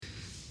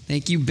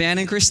Thank you, Ben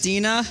and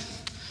Christina.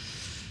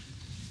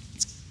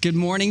 Good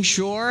morning,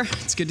 Shore.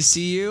 It's good to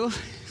see you.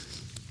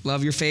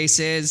 Love your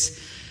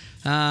faces.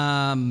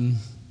 Those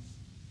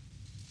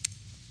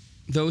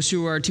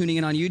who are tuning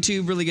in on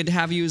YouTube, really good to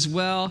have you as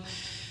well.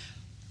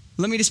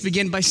 Let me just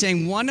begin by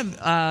saying one of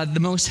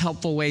the most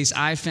helpful ways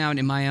I've found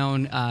in my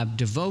own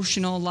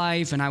devotional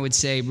life, and I would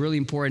say really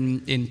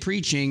important in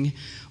preaching,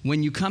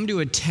 when you come to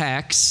a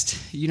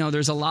text, you know,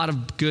 there's a lot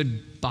of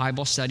good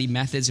Bible study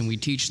methods, and we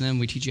teach them.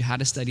 We teach you how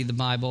to study the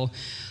Bible,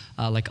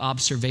 like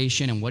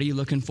observation and what are you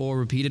looking for,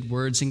 repeated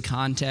words in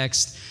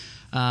context.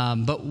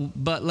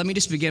 But let me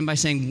just begin by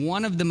saying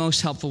one of the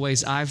most helpful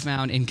ways I've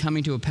found in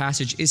coming to a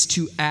passage is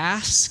to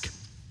ask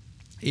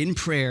in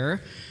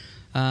prayer,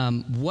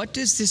 what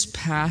does this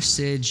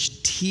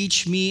passage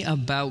teach me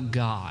about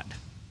God?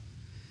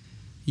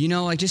 You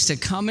know, like just to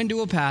come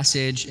into a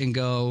passage and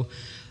go,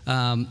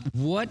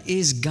 what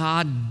is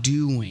God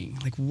doing?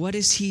 Like, what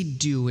is he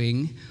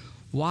doing?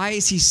 Why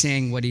is he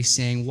saying what he's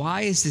saying?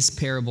 Why is this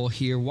parable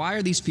here? Why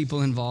are these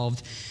people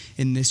involved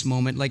in this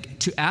moment? Like,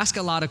 to ask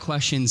a lot of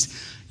questions,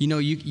 you know,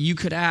 you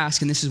could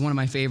ask, and this is one of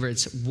my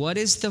favorites, what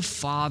is the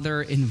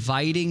Father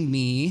inviting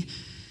me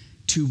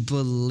to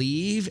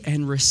believe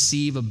and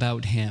receive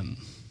about him?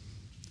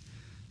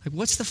 Like,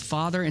 what's the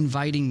Father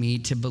inviting me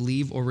to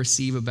believe or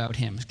receive about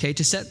him? Okay,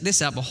 to set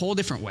this up a whole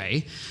different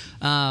way,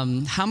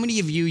 how many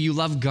of you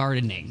love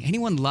gardening?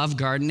 Anyone love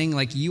gardening?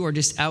 Like, you are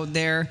just out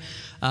there.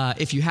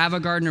 If you have a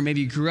garden, or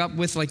maybe you grew up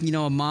with, like, you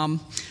know, a mom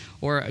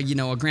or, you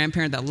know, a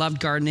grandparent that loved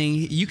gardening,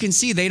 you can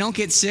see they don't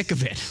get sick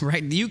of it,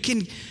 right? You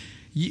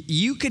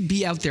could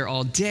be out there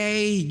all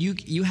day.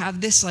 You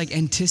have this, like,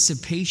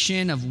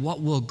 anticipation of what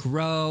will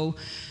grow.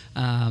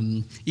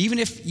 Even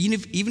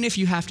if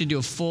you have to do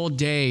a full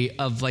day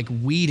of, like,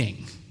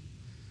 weeding,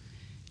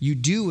 you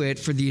do it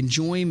for the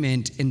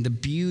enjoyment and the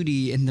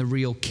beauty and the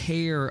real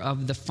care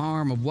of the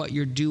farm, of what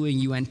you're doing.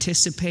 You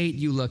anticipate,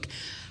 you look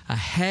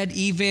ahead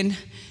even,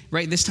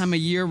 right? This time of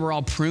year, we're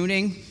all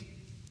pruning.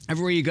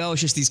 Everywhere you go,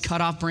 it's just these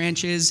cut off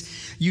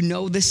branches. You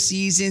know the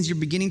seasons. You're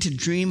beginning to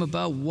dream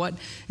about what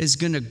is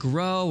going to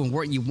grow and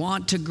what you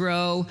want to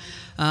grow.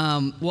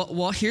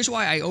 Well, here's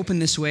why I open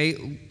this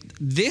way.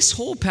 This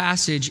whole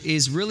passage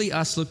is really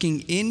us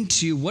looking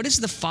into what is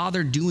the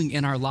Father doing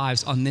in our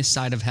lives on this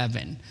side of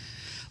heaven.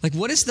 Like,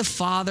 what is the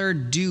Father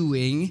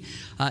doing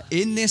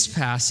in this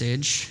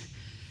passage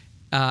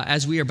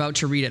as we are about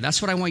to read it?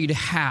 That's what I want you to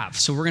have.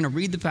 So we're going to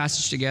read the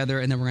passage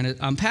together, and then we're going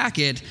to unpack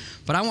it.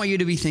 But I want you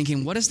to be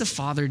thinking, what is the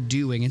Father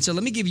doing? And so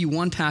let me give you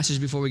one passage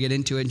before we get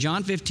into it.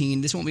 John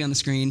 15, this won't be on the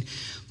screen,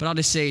 but I'll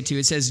just say it to you.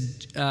 It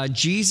says,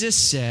 Jesus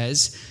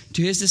says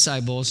to his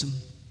disciples,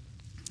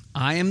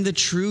 I am the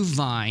true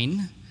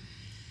vine.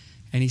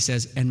 And he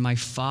says, and my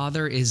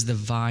Father is the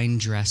vine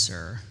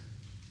dresser.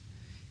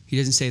 He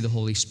doesn't say the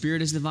Holy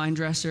Spirit is the vine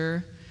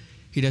dresser.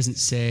 He doesn't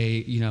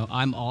say, you know,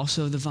 I'm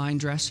also the vine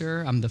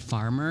dresser. I'm the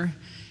farmer.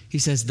 He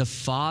says the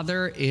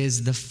Father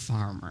is the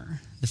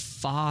farmer. The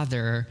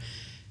Father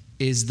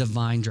is the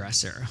vine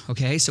dresser.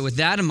 Okay, so with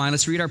that in mind,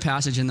 let's read our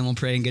passage and then we'll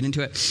pray and get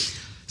into it.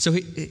 So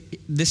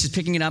this is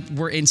picking it up.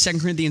 We're in 2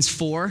 Corinthians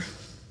 4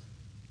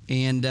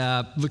 and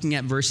looking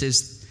at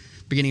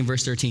beginning of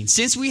verse 13.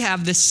 Since we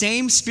have the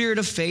same spirit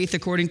of faith,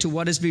 according to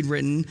what has been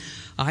written,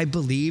 I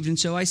believed and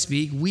so I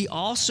speak. We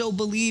also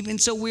believe and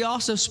so we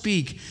also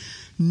speak,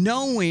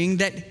 knowing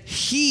that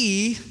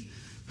he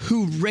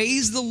who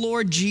raised the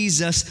Lord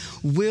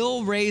Jesus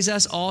will raise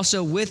us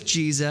also with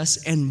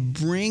Jesus and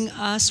bring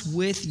us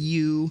with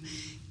you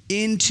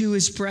into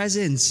his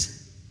presence.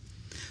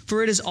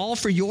 For it is all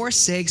for your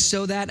sake,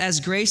 so that as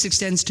grace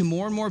extends to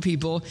more and more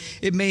people,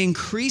 it may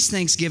increase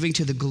thanksgiving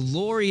to the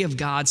glory of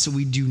God, so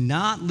we do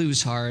not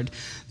lose heart.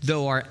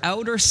 Though our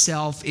outer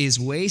self is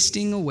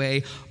wasting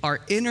away, our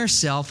inner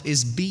self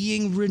is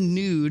being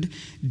renewed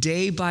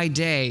day by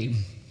day.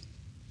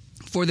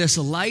 For this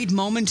light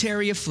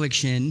momentary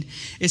affliction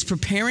is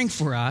preparing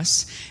for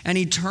us an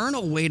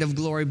eternal weight of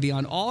glory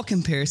beyond all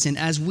comparison,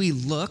 as we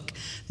look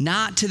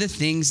not to the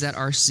things that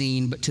are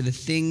seen, but to the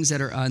things that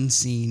are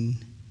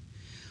unseen.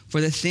 For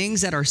the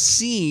things that are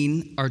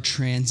seen are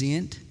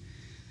transient,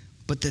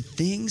 but the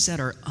things that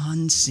are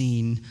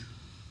unseen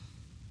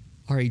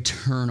are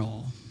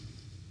eternal.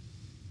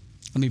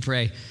 Let me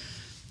pray.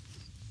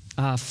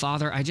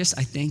 Father, I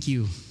thank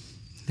you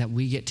that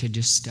we get to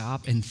just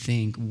stop and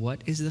think,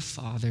 what is the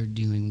Father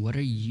doing? What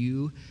are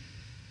you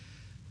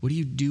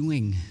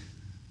doing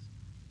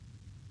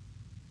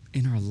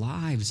in our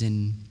lives?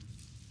 And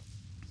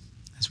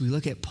as we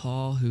look at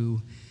Paul,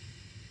 who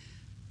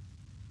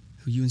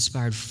you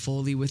inspired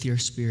fully with your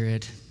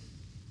Spirit,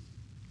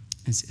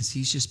 as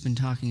he's just been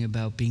talking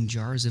about being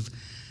jars of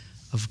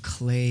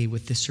clay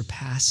with the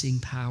surpassing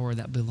power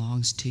that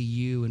belongs to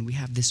you. And we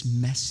have this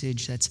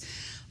message that's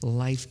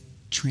life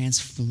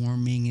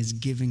transforming, is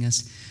giving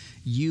us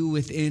you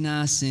within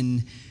us,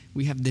 and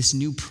we have this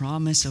new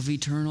promise of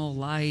eternal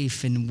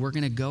life, and we're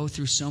going to go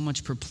through so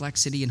much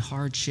perplexity and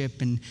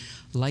hardship, and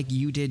like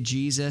you did,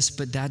 Jesus,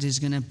 but that is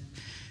going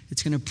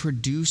to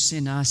produce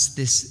in us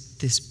this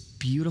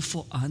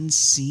beautiful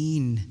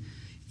unseen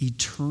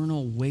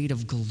eternal weight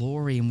of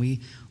glory. And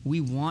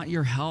we want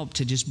your help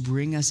to just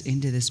bring us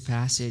into this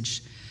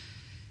passage.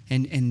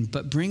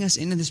 But bring us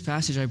into this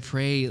passage, I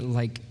pray,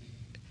 like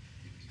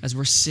as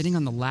we're sitting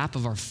on the lap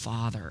of our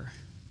Father.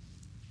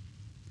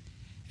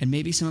 And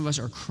maybe some of us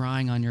are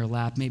crying on your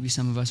lap. Maybe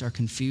some of us are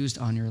confused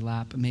on your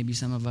lap. Maybe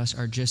some of us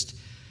are just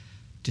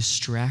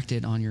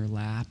distracted on your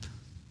lap.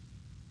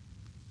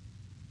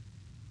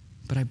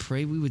 But I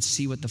pray we would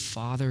see what the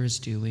Father is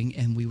doing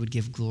and we would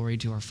give glory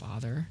to our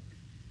Father.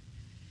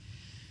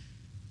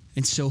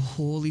 And so,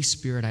 Holy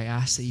Spirit, I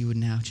ask that you would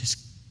now just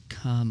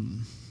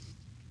come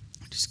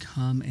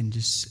and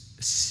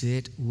just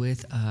sit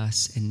with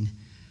us. And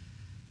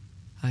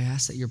I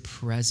ask that your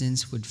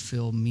presence would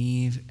fill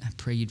me. I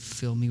pray you'd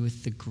fill me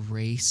with the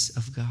grace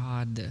of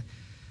God,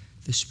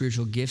 the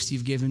spiritual gifts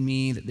you've given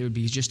me, that there would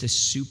be just a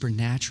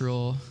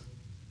supernatural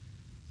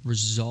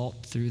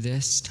result through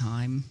this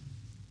time.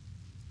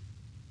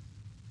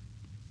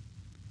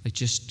 Like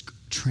just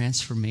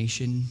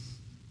transformation,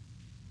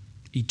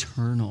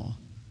 eternal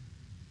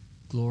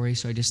glory.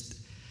 So I just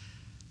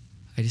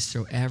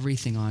throw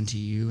everything onto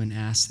you and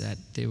ask that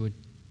it would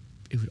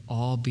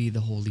all be the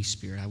Holy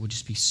Spirit. I would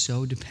just be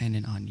so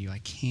dependent on you. I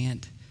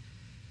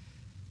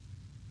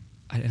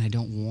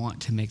don't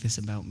want to make this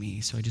about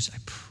me. So I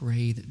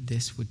pray that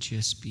this would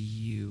just be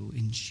you.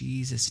 In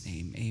Jesus'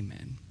 name,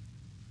 amen.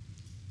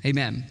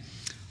 Amen.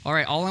 All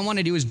right, all I want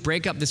to do is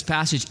break up this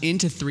passage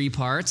into 3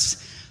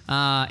 parts.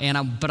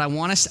 But I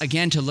want us,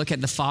 again, to look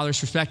at the Father's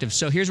perspective.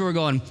 So here's where we're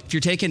going. If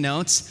you're taking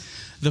notes,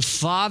 the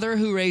Father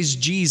who raised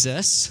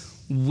Jesus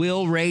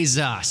will raise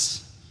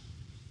us.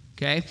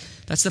 Okay?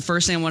 That's the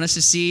first thing I want us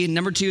to see.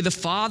 Number 2, the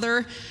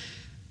Father,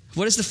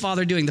 what is the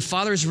Father doing? The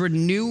Father is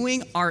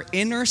renewing our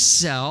inner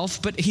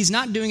self, but he's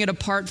not doing it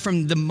apart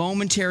from the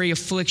momentary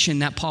affliction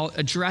that Paul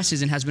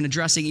addresses and has been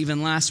addressing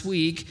even last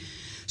week.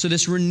 So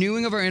this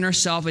renewing of our inner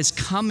self is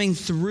coming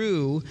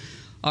through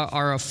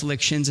our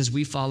afflictions as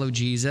we follow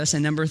Jesus.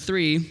 And number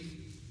 3,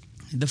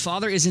 the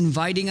Father is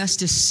inviting us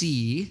to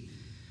see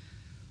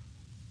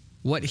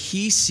what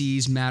he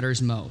sees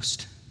matters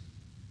most.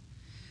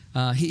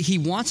 He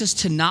wants us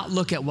to not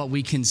look at what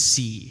we can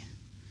see.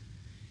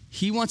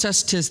 He wants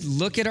us to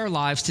look at our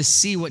lives to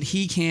see what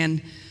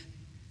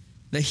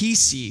that he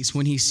sees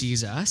when he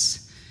sees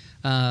us.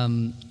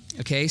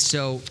 Okay,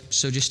 so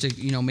just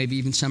to, maybe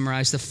even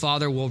summarize, the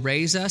Father will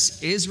raise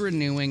us, is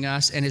renewing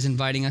us, and is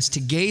inviting us to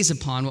gaze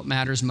upon what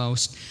matters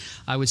most,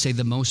 I would say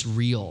the most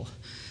real.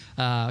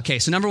 Okay,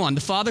 so number 1,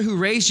 the Father who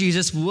raised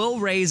Jesus will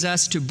raise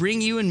us to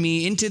bring you and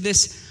me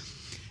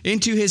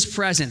into his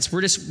presence.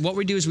 What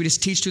we do is we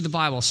just teach through the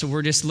Bible. So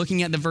we're just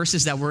looking at the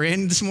verses that we're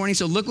in this morning.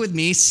 So look with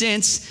me.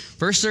 Since,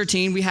 verse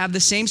 13, we have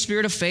the same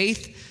spirit of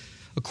faith,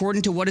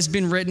 according to what has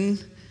been written,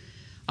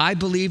 I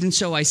believed and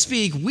so I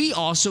speak. We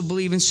also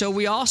believe and so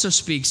we also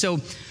speak. So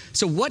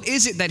what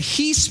is it that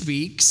he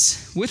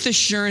speaks with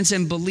assurance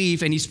and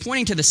belief? And he's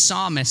pointing to the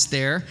psalmist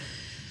there,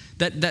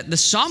 that the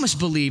psalmist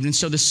believed. And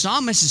so the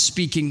psalmist is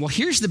speaking. Well,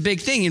 here's the big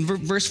thing. In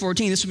verse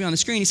 14, this will be on the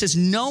screen. He says,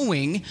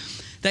 knowing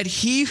that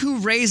he who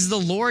raised the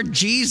Lord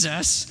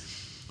Jesus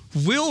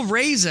will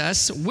raise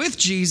us with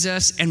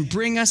Jesus and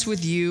bring us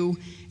with you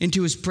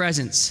into his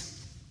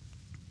presence.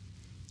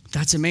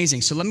 That's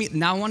amazing. So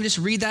now I want to just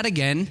read that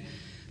again,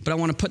 but I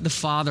want to put the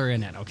Father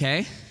in it,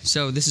 okay?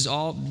 So this is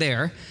all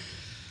there.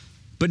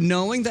 But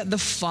knowing that the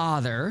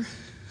Father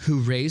who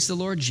raised the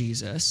Lord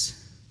Jesus,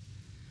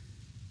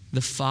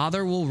 the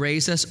Father will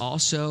raise us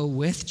also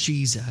with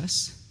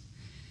Jesus,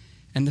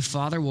 and the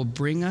Father will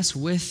bring us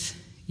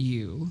with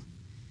you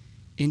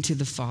into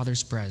the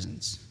Father's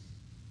presence.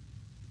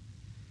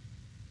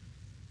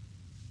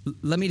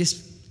 Let me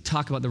just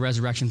talk about the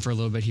resurrection for a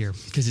little bit here,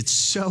 because it's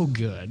so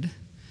good.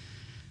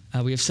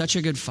 We have such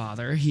a good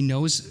Father. He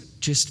knows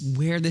just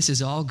where this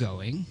is all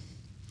going.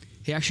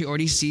 He actually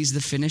already sees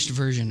the finished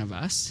version of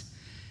us,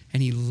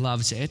 and he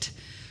loves it.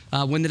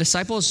 When the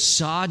disciples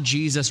saw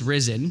Jesus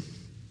risen,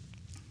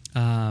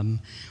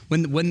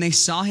 when they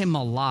saw him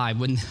alive,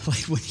 when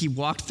he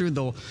walked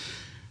through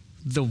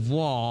the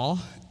wall,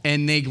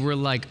 and they were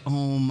like,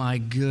 oh my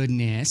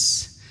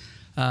goodness.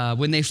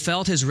 When they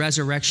felt his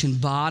resurrection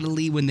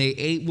bodily, when they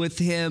ate with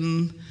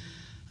him,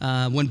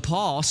 when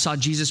Paul saw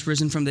Jesus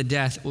risen from the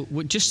death,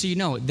 just so you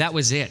know, that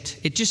was it.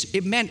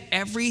 It meant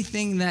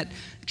everything that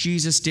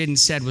Jesus did and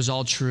said was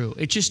all true.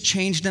 It just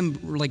changed them,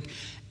 like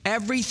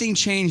everything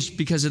changed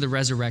because of the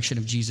resurrection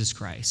of Jesus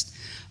Christ.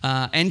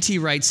 N.T.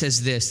 Wright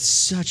says this,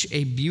 such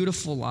a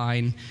beautiful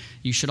line.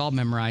 You should all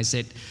memorize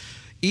it.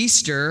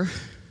 Easter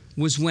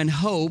was when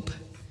hope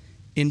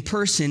in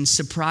person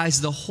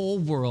surprised the whole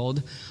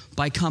world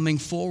by coming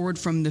forward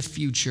from the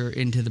future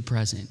into the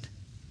present.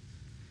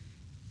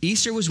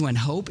 Easter was when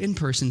hope in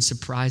person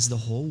surprised the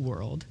whole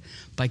world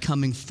by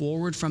coming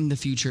forward from the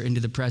future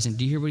into the present.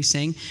 Do you hear what he's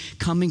saying?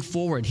 Coming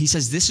forward. He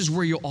says, this is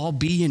where you'll all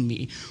be in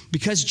me.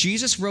 Because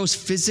Jesus rose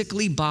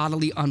physically,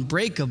 bodily,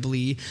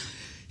 unbreakably,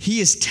 he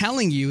is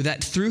telling you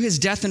that through his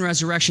death and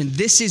resurrection,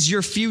 this is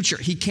your future.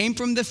 He came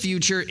from the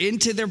future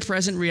into their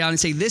present reality and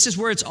say, this is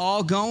where it's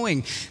all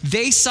going.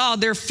 They saw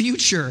their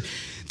future.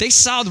 They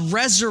saw the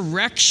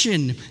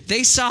resurrection.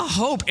 They saw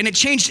hope, and it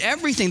changed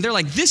everything. They're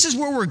like, this is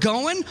where we're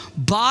going?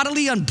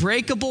 Bodily,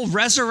 unbreakable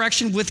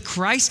resurrection with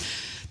Christ.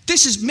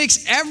 This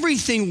makes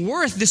everything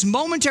worth. This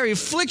momentary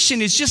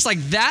affliction is just like,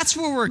 that's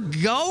where we're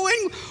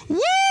going?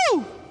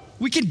 Woo!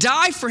 We can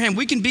die for him.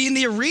 We can be in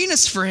the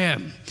arenas for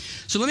him.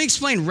 So let me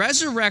explain.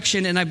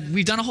 Resurrection, and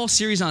we've done a whole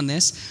series on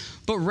this,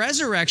 but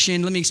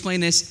resurrection, let me explain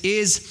this,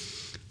 is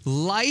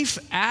life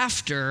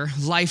after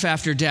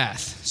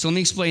death. So let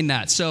me explain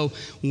that. So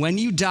when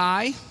you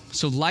die,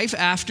 so life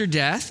after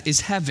death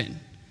is heaven.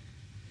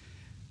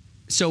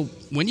 So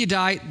when you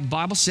die, the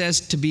Bible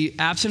says to be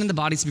absent in the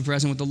body, to be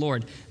present with the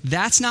Lord.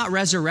 That's not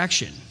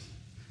resurrection.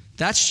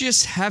 That's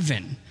just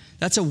heaven.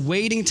 That's a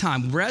waiting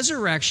time.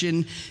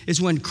 Resurrection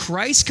is when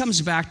Christ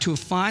comes back to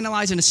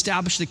finalize and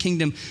establish the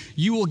kingdom.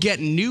 You will get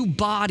new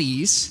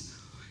bodies.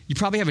 You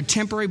probably have a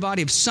temporary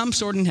body of some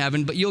sort in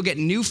heaven, but you'll get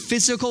new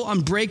physical,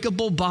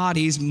 unbreakable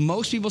bodies,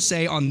 most people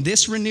say, on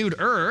this renewed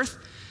earth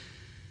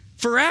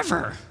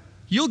forever.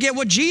 You'll get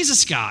what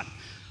Jesus got,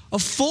 a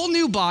full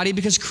new body,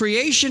 because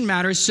creation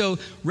matters. So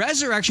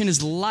resurrection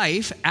is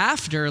life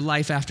after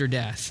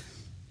death.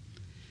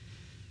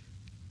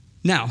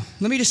 Now,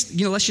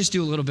 let's just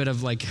do a little bit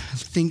of like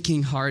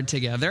thinking hard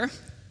together.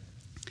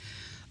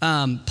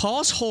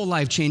 Paul's whole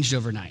life changed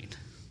overnight.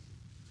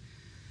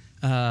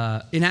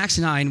 In Acts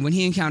 9, when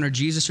he encountered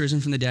Jesus risen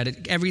from the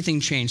dead,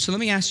 everything changed. So let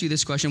me ask you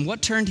this question.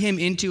 What turned him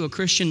into a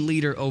Christian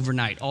leader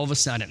overnight, all of a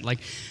sudden? Like,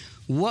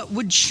 what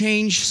would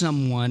change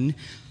someone?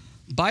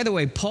 By the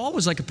way, Paul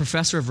was like a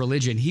professor of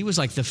religion. He was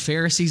like the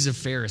Pharisees of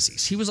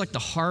Pharisees. He was like the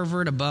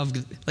Harvard above,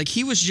 like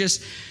he was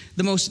just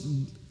the most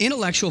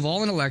intellectual of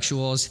all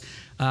intellectuals.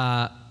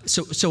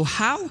 So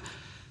how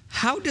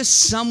does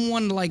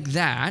someone like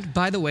that,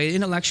 by the way,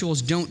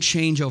 intellectuals don't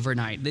change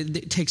overnight.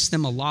 It takes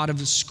them a lot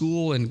of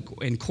school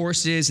and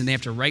courses, and they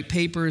have to write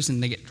papers,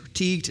 and they get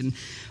critiqued, and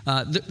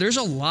there's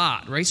a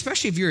lot, right?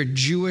 Especially if you're a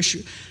Jewish,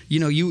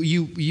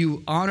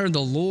 you honor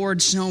the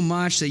Lord so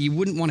much that you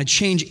wouldn't want to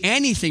change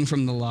anything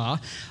from the law.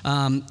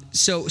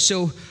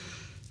 So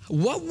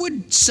what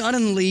would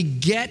suddenly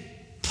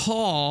get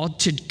Paul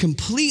to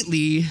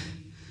completely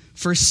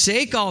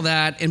forsake all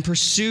that and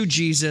pursue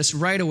Jesus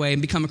right away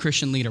and become a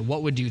Christian leader?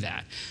 What would do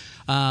that?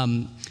 Let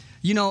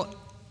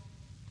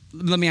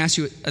me ask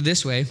you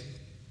this way.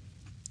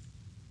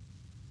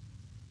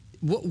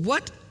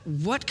 What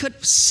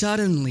could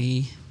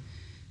suddenly,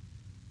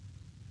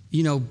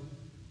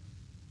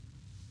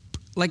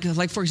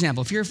 like for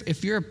example,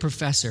 if you're a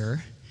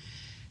professor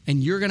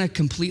and you're going to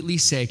completely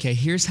say, okay,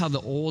 here's how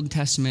the Old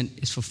Testament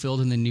is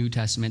fulfilled in the New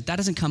Testament, that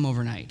doesn't come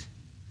overnight.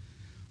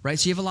 Right?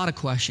 So you have a lot of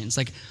questions.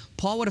 Like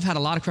Paul would have had a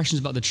lot of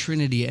questions about the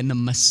Trinity and the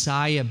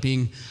Messiah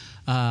being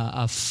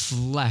a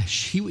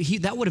flesh.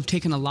 That would have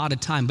taken a lot of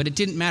time, but it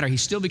didn't matter. He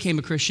still became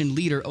a Christian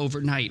leader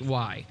overnight.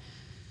 Why?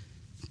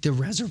 The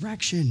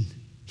resurrection.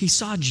 He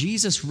saw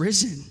Jesus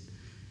risen.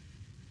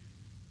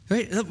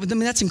 Right? I mean,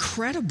 that's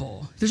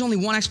incredible. There's only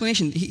one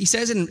explanation. He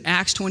says in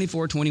Acts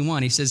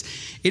 24:21, he says,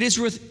 it is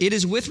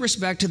with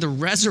respect to the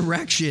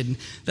resurrection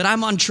that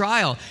I'm on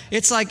trial.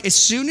 It's like as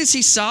soon as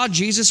he saw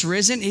Jesus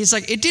risen, he's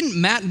like, it didn't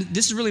matter.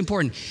 This is really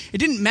important. It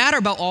didn't matter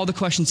about all the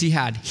questions he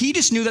had. He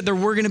just knew that there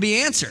were going to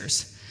be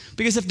answers.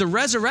 Because if the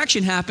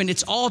resurrection happened,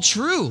 it's all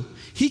true.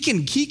 He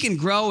can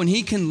grow and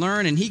he can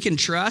learn and he can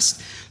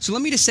trust. So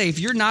let me just say, if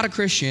you're not a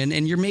Christian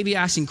and you're maybe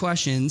asking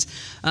questions,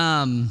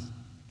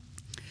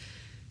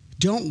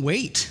 don't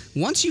wait.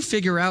 Once you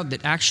figure out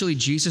that actually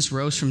Jesus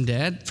rose from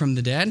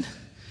the dead,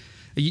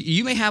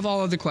 you may have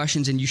all other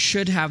questions, and you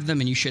should have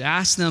them, and you should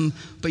ask them,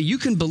 but you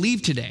can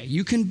believe today.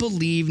 You can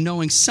believe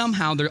knowing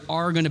somehow there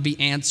are going to be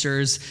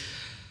answers.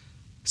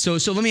 So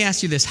let me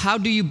ask you this. How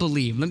do you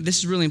believe? This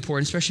is really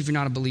important, especially if you're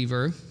not a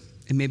believer,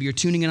 and maybe you're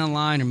tuning in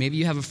online, or maybe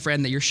you have a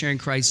friend that you're sharing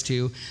Christ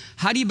to.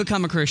 How do you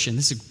become a Christian?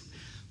 This is a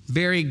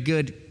very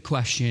good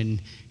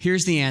question.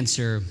 Here's the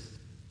answer.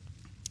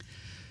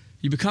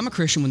 You become a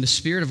Christian when the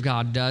Spirit of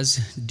God does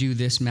do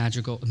this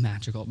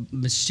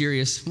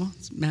mysterious, well,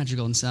 it's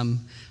magical in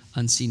some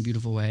unseen,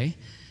 beautiful way.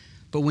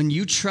 But when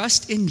you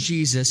trust in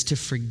Jesus to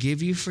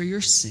forgive you for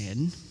your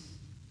sin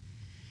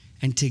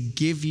and to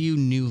give you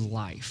new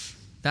life,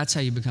 that's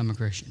how you become a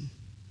Christian.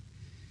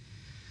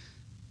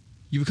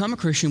 You become a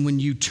Christian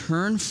when you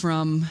turn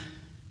from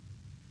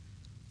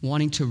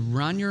wanting to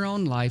run your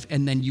own life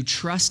and then you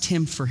trust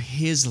him for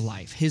his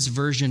life, his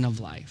version of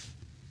life.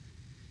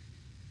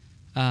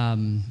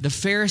 The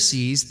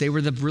Pharisees, they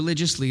were the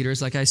religious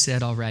leaders, like I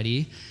said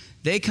already.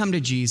 They come to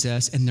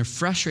Jesus and they're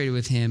frustrated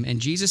with him. And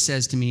Jesus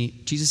says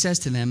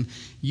to them,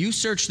 you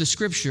search the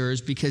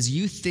scriptures because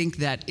you think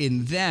that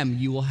in them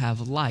you will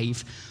have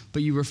life,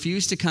 but you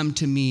refuse to come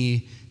to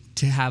me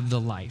to have the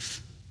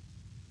life.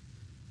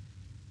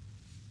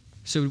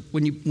 So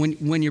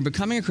when you're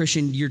becoming a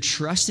Christian, you're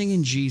trusting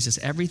in Jesus,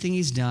 everything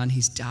he's done.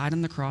 He's died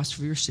on the cross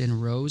for your sin,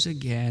 rose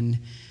again.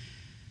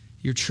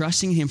 You're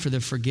trusting him for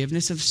the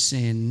forgiveness of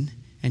sin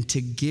and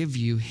to give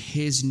you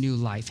his new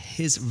life,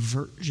 his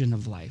version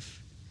of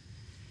life.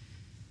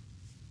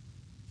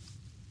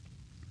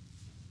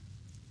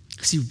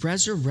 See,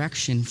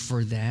 resurrection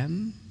for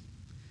them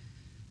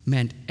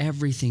meant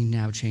everything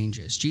now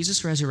changes.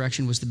 Jesus'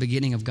 resurrection was the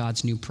beginning of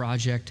God's new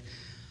project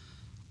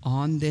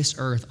on this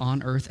earth,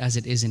 on earth as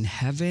it is in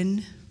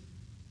heaven.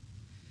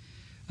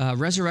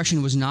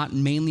 Resurrection was not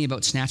mainly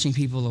about snatching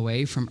people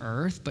away from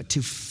earth, but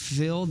to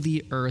fill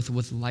the earth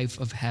with life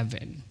of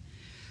heaven.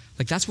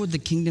 Like, that's what the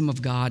kingdom of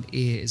God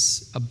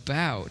is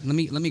about. Let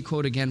me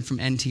quote again from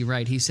N.T.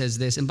 Wright. He says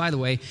this, and by the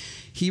way,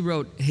 he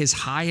wrote his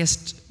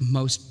highest,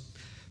 most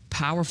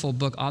powerful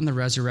book on the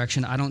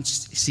resurrection. I don't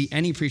see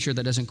any preacher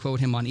that doesn't quote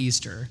him on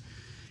Easter.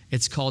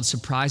 It's called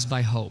Surprised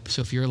by Hope.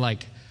 So if you're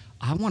like,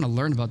 I want to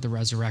learn about the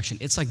resurrection,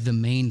 it's like the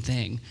main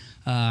thing.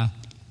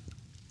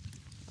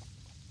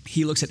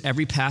 He looks at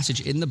every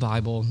passage in the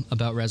Bible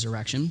about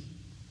resurrection.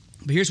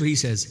 But here's what he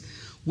says.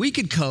 We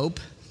could cope,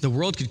 the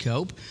world could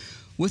cope,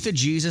 with a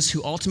Jesus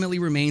who ultimately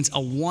remains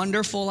a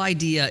wonderful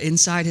idea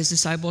inside his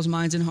disciples'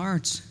 minds and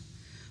hearts.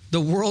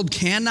 The world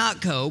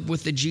cannot cope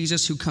with the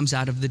Jesus who comes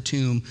out of the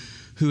tomb,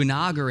 who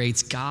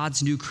inaugurates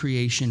God's new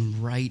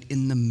creation right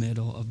in the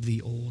middle of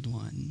the old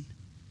one.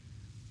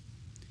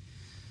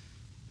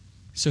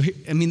 So,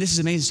 this is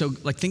amazing.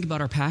 So, think about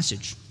our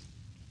passage.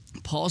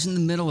 Paul's in the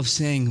middle of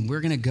saying,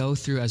 we're going to go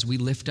through as we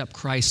lift up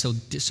Christ,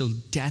 so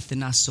death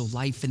in us, so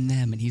life in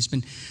them. And he's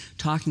been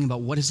talking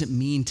about what does it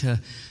mean to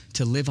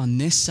live on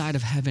this side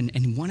of heaven.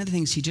 And one of the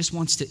things he just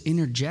wants to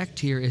interject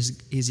here is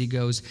he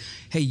goes,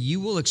 hey, you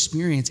will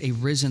experience a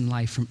risen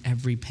life from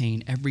every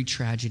pain, every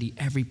tragedy,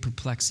 every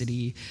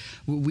perplexity.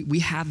 We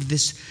have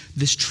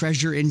this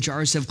treasure in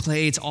jars of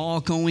clay. It's all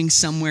going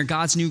somewhere.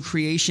 God's new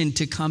creation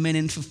to come in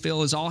and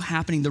fulfill is all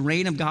happening. The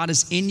reign of God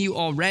is in you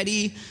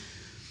already.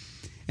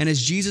 And as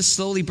Jesus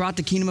slowly brought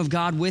the kingdom of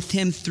God with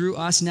him through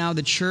us now,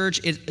 the church,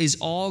 it is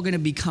all going to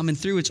be coming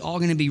through. It's all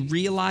going to be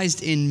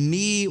realized in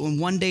me, and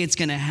one day it's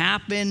going to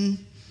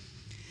happen.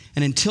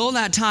 And until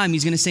that time,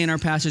 he's going to say in our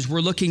passage,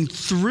 we're looking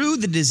through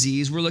the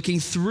disease, we're looking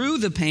through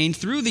the pain,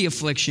 through the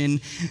affliction,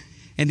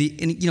 and the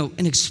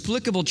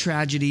inexplicable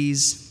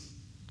tragedies,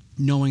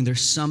 knowing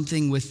there's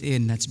something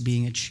within that's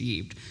being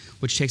achieved,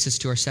 which takes us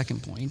to our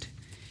second point.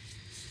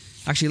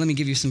 Actually, let me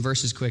give you some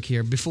verses quick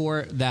here.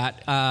 Before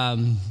that,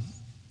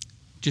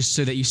 just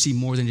so that you see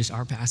more than just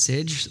our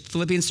passage.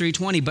 Philippians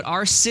 3:20, but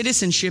our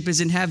citizenship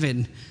is in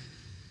heaven.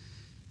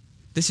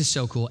 This is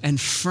so cool. And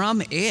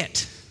from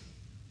it,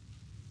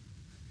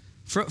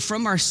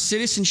 from our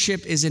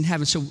citizenship is in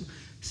heaven. So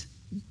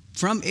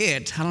from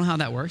it, I don't know how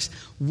that works,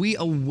 we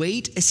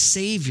await a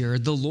Savior,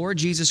 the Lord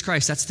Jesus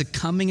Christ. That's the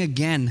coming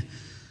again,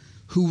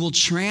 who will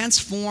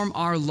transform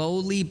our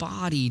lowly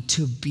body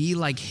to be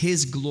like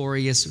his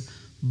glorious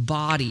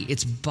body.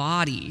 It's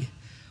body,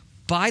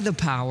 by the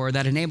power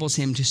that enables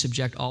him to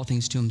subject all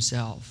things to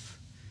himself.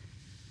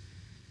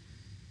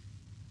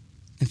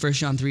 In 1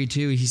 John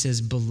 3:2, he says,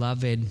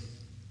 beloved,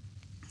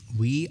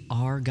 we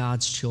are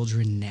God's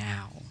children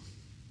now.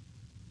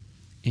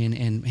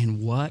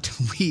 And what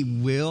we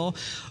will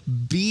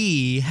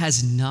be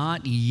has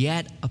not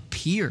yet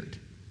appeared.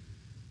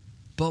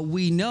 But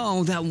we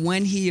know that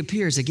when he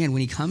appears, again,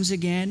 when he comes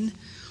again,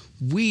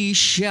 we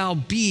shall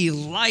be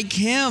like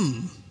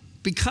him,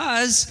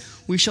 because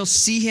we shall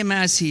see him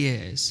as he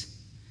is.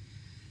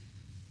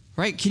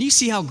 Right? Can you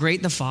see how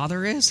great the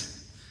Father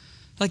is?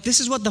 Like,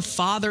 this is what the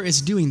Father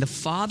is doing. The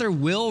Father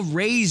will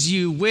raise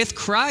you with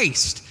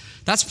Christ.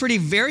 That's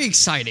very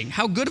exciting.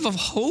 How good of a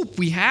hope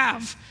we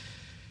have.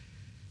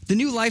 The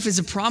new life is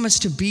a promise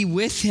to be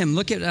with him.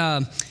 Look at,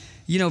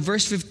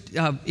 verse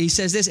 5, he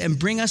says this, and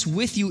bring us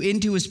with you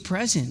into his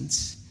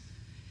presence.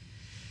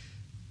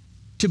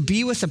 To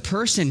be with a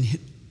person,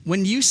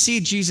 when you see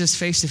Jesus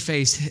face to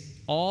face,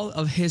 all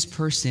of his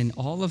person,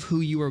 all of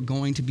who you are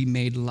going to be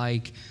made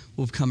like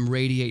will come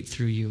radiate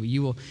through you.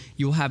 You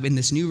will have in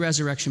this new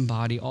resurrection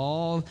body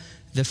all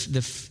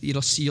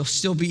you'll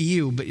still be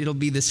you, but it'll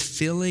be this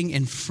filling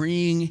and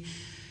freeing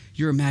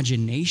your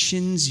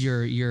imaginations,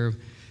 the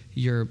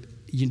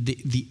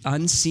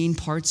unseen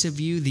parts of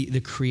you,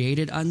 the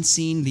created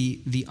unseen,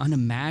 the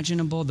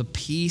unimaginable. The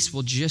peace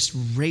will just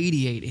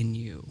radiate in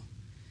you.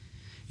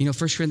 1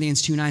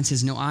 Corinthians 2:9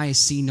 says, no eye has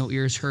seen, no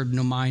ear has heard,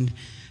 no mind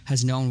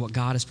has known what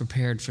God has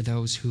prepared for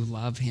those who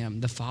love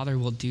him. The Father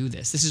will do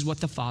this. This is what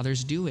the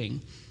Father's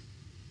doing.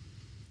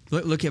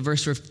 Look at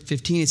verse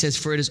 15. It says,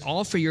 for it is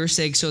all for your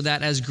sake, so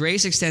that as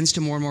grace extends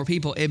to more and more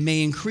people, it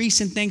may increase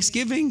in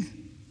thanksgiving.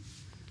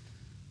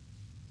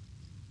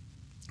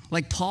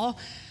 Like Paul,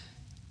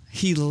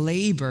 he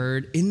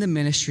labored in the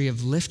ministry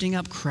of lifting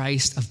up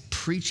Christ, of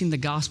preaching the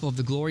gospel of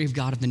the glory of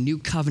God, of the new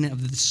covenant,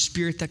 of the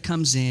Spirit that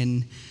comes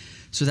in,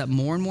 so that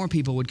more and more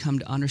people would come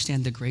to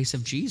understand the grace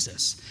of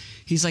Jesus.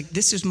 He's like,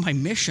 this is my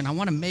mission. I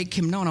want to make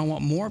him known. I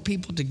want more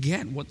people to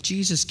get what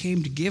Jesus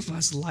came to give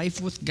us, life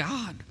with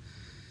God.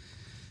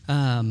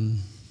 As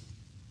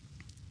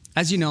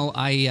you know,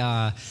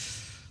 I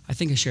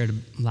think I shared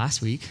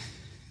last week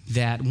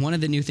that one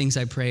of the new things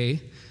I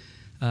pray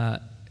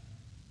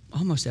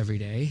almost every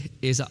day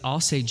is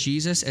I'll say,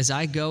 Jesus, as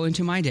I go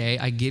into my day,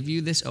 I give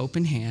you this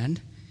open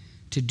hand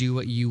to do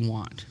what you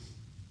want.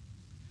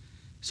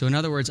 So in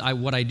other words,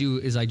 what I do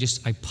is I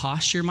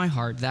posture my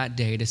heart that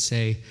day to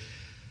say,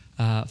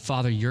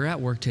 Father, you're at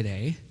work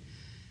today,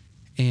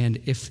 and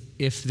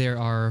if there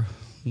are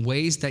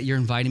ways that you're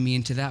inviting me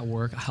into that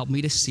work, help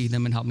me to see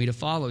them and help me to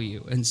follow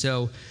you. And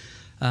so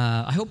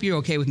I hope you're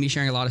okay with me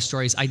sharing a lot of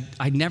stories.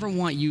 I never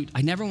want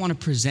to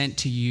present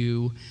to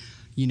you,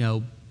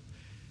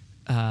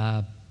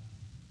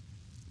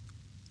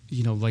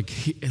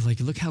 like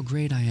look how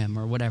great I am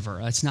or whatever.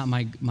 That's not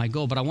my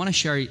goal. But I want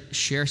to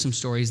share some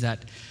stories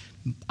that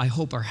I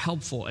hope are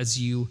helpful as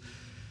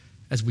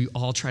we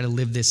all try to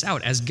live this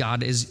out, as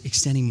God is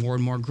extending more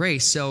and more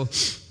grace. So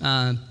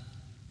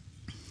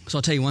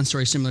I'll tell you one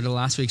story similar to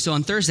last week. So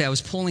on Thursday, I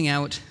was pulling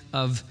out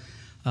of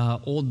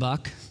Old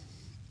Buck,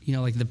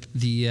 like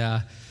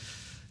the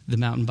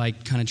mountain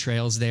bike kind of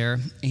trails there,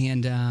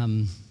 and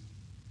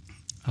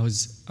I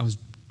was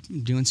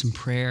doing some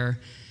prayer,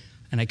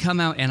 and I come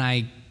out and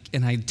I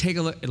take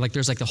a look. Like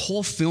there's like the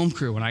whole film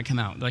crew when I come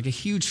out, like a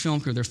huge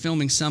film crew. They're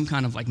filming some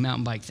kind of like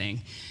mountain bike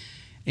thing,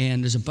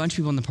 and there's a bunch of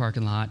people in the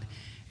parking lot.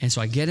 And so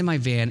I get in my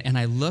van and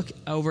I look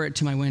over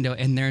to my window,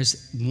 and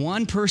there's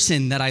one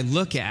person that I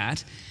look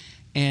at,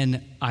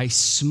 and I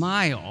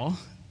smile,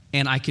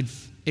 and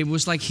it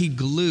was like he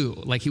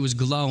was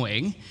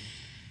glowing.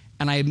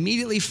 And I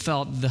immediately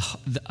felt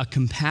a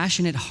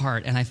compassionate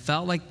heart, and I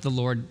felt like the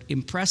Lord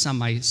impress on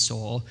my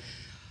soul,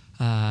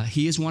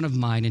 he is one of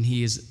mine, and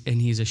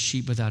he's a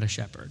sheep without a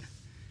shepherd.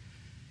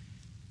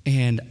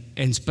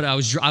 But I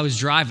was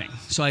driving,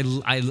 so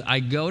I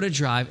go to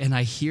drive, and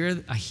I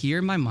hear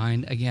in my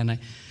mind again.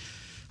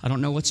 I don't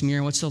know what's me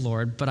or what's the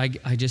Lord, but I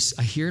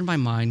hear in my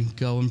mind,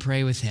 go and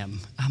pray with him.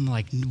 I'm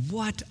like,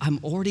 what? I'm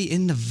already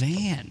in the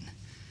van,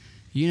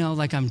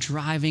 like I'm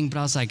driving. But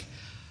I was like,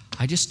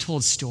 I just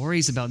told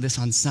stories about this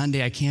on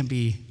Sunday. I can't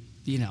be,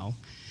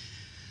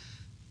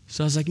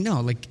 So I was like, no,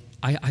 like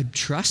I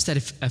trust that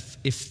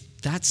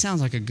if that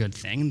sounds like a good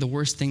thing, the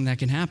worst thing that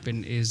can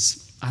happen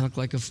is I look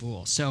like a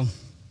fool. So.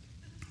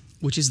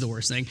 Which is the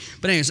worst thing.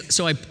 But anyways,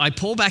 so I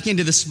pull back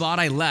into the spot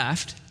I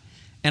left,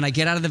 and I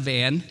get out of the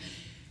van,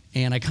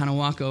 and I kind of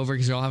walk over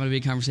because they're all having a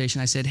big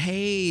conversation. I said,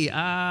 hey,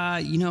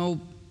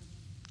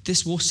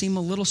 this will seem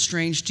a little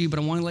strange to you, but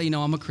I want to let you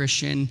know I'm a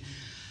Christian.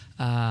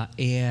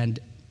 And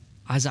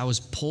as I was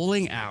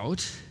pulling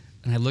out,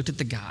 and I looked at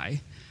the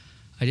guy,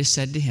 I just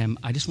said to him,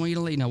 I just want you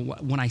to let you know,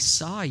 when I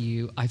saw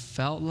you, I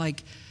felt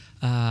like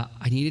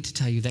I needed to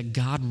tell you that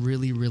God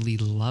really, really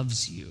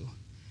loves you.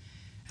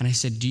 And I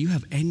said, do you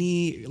have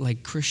any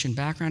Christian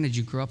background? Did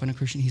you grow up in a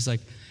Christian? He's like,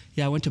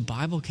 yeah, I went to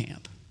Bible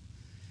camp.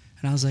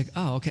 And I was like,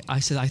 oh, okay. I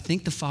said, I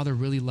think the Father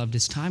really loved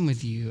his time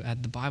with you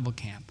at the Bible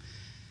camp.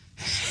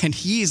 And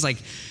he's like,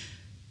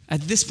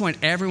 at this point,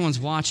 everyone's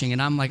watching.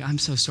 And I'm like, I'm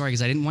so sorry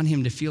because I didn't want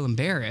him to feel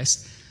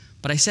embarrassed.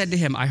 But I said to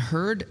him, I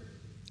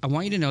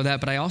want you to know that,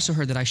 but I also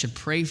heard that I should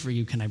pray for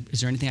you.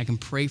 Is there anything I can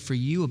pray for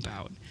you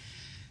about?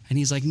 And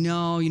he's like,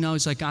 no,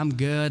 it's like, I'm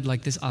good.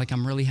 Like this,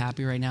 I'm really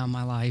happy right now in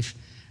my life.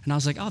 And I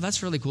was like, oh,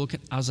 that's really cool.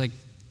 I was like,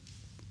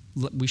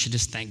 we should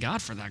just thank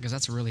God for that because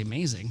that's really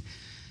amazing.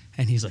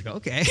 And he's like,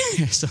 okay.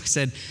 So I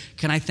said,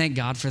 can I thank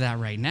God for that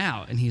right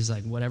now? And he's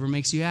like, whatever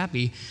makes you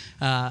happy.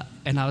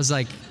 And I was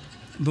like,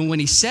 but when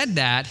he said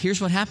that, here's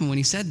what happened. When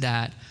he said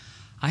that,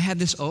 I had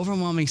this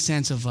overwhelming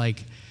sense of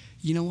like,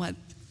 you know what?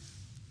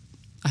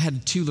 I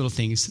had two little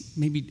things.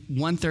 Maybe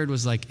 1/3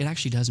 was like, it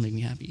actually does make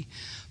me happy.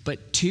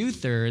 But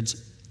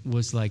 2/3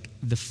 was like,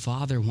 the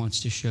Father wants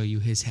to show you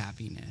his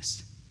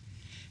happiness.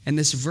 And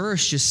this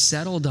verse just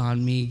settled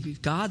on me.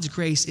 God's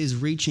grace is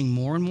reaching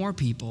more and more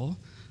people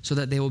so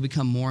that they will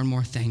become more and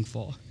more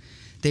thankful.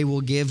 They will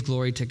give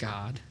glory to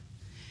God.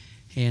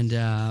 And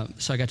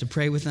so I got to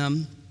pray with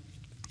them.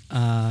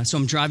 So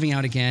I'm driving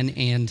out again,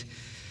 and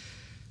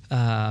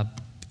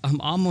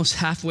I'm almost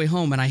halfway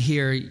home, and I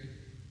hear,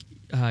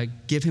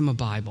 give him a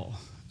Bible.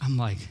 I'm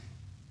like,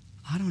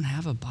 I don't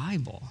have a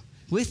Bible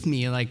with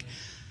me. I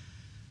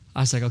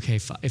was like, okay,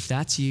 if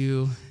that's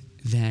you,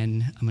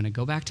 then I'm going to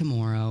go back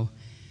tomorrow,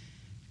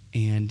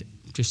 and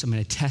I'm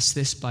going to test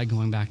this by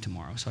going back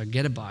tomorrow. So I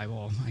get a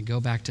Bible, I go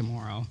back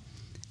tomorrow,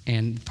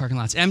 and the parking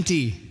lot's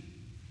empty.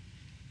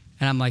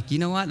 And I'm like, you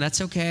know what?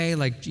 That's okay.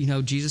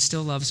 Jesus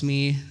still loves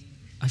me.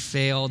 I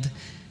failed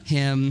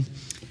him.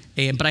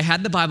 But I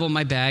had the Bible in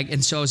my bag,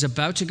 and so I was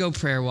about to go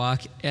prayer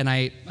walk, and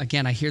I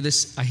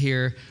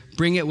hear,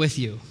 bring it with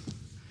you.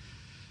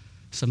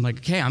 So I'm like,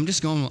 okay, I'm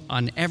just going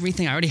on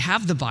everything. I already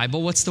have the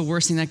Bible. What's the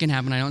worst thing that can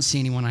happen? I don't see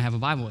anyone. I have a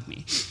Bible with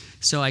me.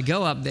 So I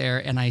go up there,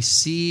 and I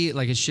see,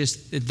 it's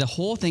just, the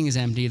whole thing is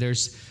empty.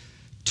 There's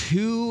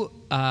 2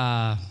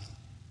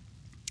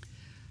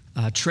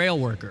 trail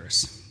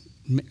workers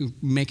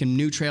making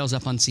new trails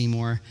up on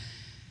Seymour.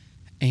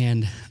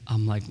 And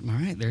I'm like, all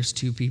right, there's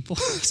 2 people.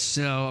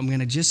 So I'm going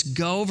to just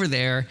go over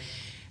there.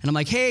 And I'm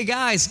like, hey,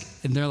 guys.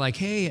 And they're like,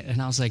 hey.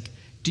 And I was like,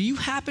 do you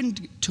happen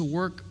to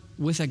work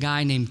with a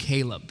guy named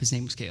Caleb? His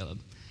name was Caleb.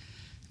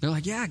 They're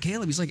like, yeah,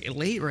 Caleb. He's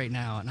late right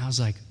now. And I was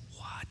like,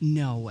 what?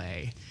 No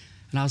way.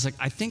 And I was like,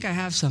 I think I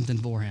have something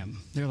for him.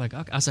 They're like,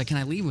 okay. I was like, can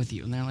I leave with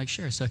you? And they're like,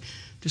 sure. So I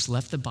just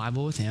left the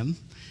Bible with him.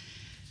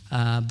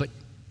 But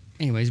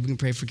anyways, we can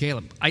pray for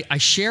Caleb. I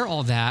share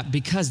all that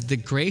because the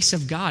grace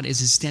of God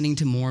is extending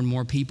to more and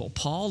more people.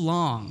 Paul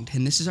longed,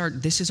 and this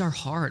is our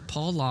heart.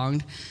 Paul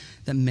longed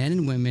that men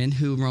and women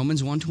who,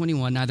 Romans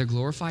 1:21, neither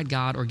glorified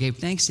God or gave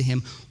thanks to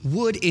him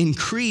would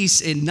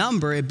increase in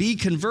number and be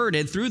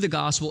converted through the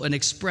gospel and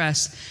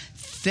express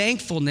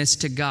thankfulness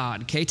to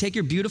God. Okay, take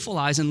your beautiful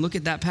eyes and look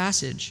at that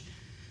passage.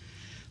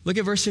 Look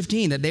at verse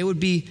 15, that they would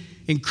be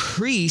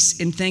increase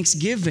in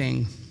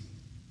thanksgiving.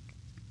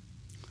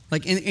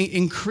 Like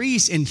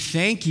increase in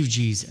thank you,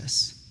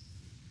 Jesus.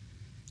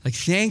 Like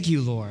thank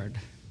you, Lord.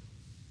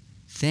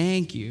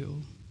 Thank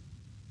you.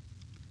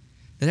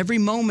 That every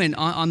moment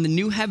on the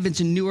new heavens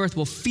and new earth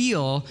will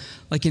feel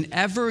like an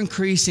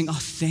ever-increasing, oh,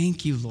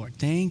 thank you, Lord.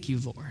 Thank you,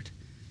 Lord.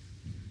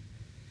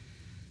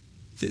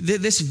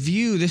 This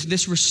view,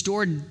 this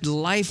restored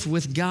life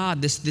with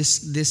God,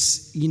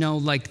 this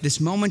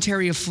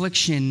momentary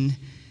affliction,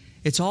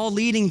 it's all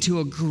leading to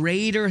a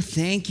greater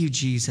thank you,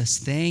 Jesus.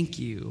 Thank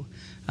you.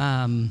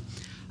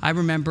 I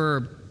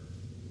remember,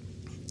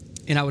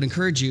 and I would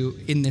encourage you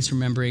in this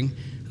remembering,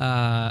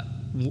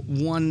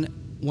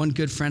 one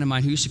good friend of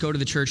mine who used to go to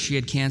the church, she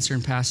had cancer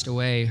and passed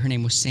away. Her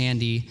name was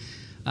Sandy.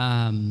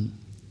 I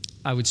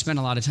would spend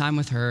a lot of time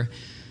with her,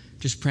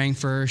 just praying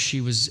for her.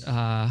 She was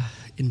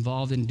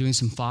involved in doing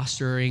some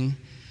fostering.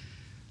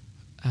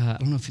 I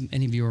don't know if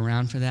any of you were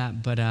around for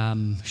that, but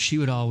she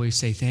would always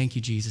say, thank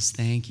you, Jesus.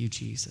 Thank you,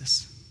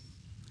 Jesus.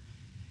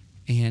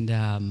 And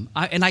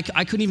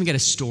I couldn't even get a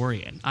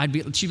story in.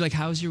 She'd be like,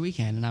 how was your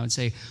weekend? And I would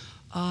say,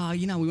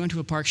 we went to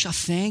a park.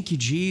 Thank you,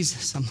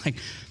 Jesus. I'm like,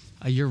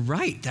 you're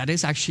right. That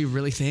is actually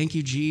really thank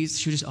you, Jesus.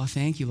 She would just,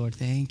 thank you, Lord.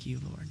 Thank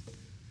you, Lord.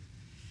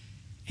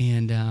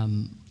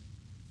 And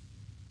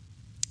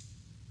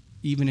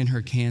even in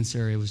her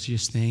cancer, it was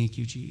just thank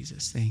you,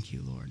 Jesus. Thank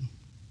you, Lord.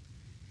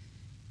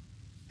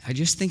 I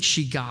just think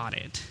she got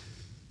it.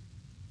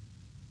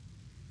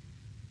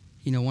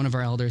 You know, one of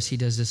our elders, he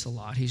does this a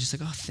lot. He's just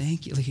like,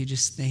 thank you. Like, he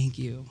just, thank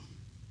you.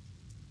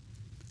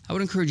 I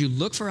would encourage you,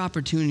 look for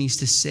opportunities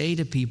to say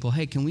to people,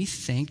 hey, can we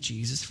thank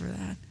Jesus for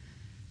that?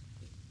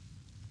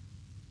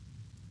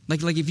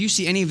 Like if you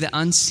see any of the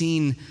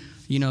unseen,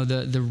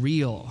 the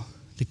real,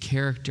 the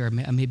character,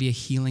 maybe a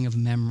healing of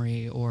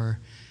memory, or,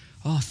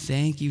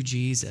 thank you,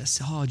 Jesus.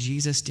 Oh,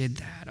 Jesus did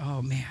that.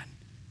 Oh, man.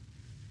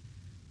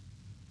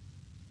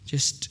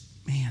 Just,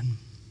 man.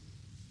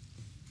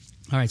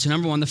 All right, so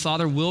number one, the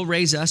Father will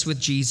raise us with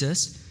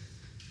Jesus.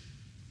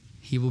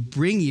 He will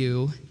bring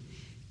you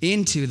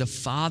into the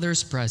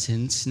Father's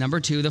presence. Number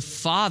two, the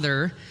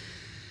Father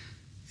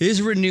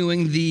is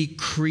renewing the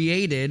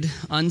created,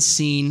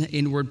 unseen,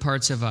 inward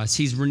parts of us.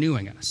 He's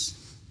renewing us.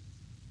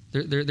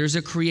 There's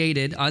a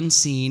created,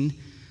 unseen,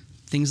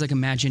 things like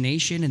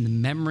imagination and the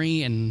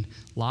memory and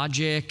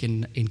logic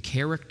and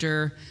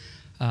character.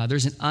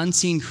 There's an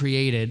unseen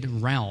created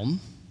realm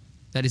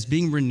that is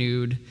being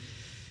renewed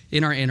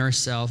in our inner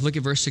self. Look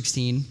at verse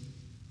 16.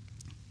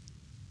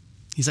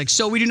 He's like,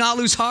 so we do not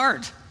lose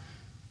heart.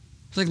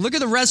 He's like, look at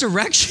the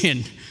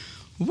resurrection.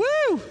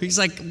 Woo! He's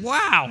like,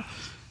 wow,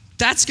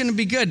 that's going to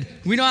be good.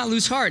 We do not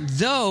lose heart.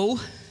 Though,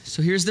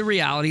 so here's the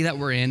reality that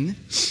we're in.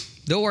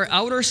 Though our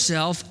outer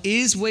self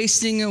is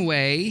wasting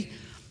away,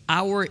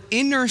 our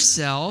inner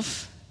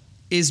self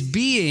is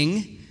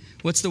being,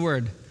 what's the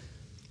word?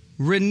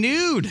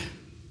 Renewed.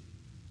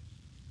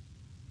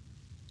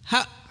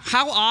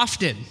 How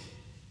often?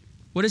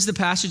 What does the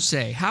passage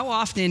say? How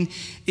often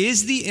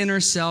is the inner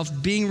self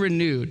being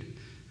renewed?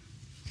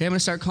 Okay, I'm going to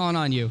start calling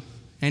on you.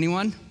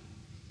 Anyone?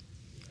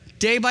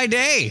 Day by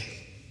day.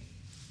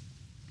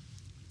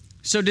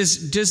 So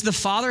does the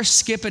Father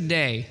skip a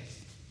day?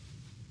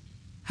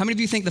 How many of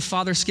you think the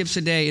Father skips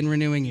a day in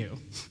renewing you?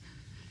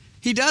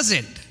 He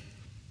doesn't.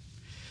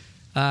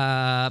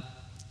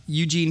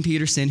 Eugene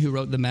Peterson, who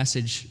wrote the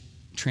Message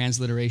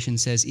transliteration,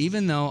 says,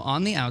 even though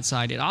on the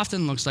outside it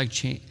often looks like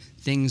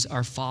things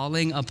are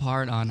falling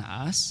apart on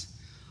us,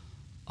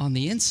 on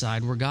the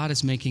inside where God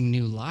is making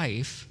new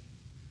life,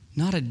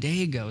 not a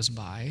day goes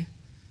by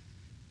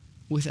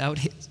without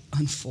his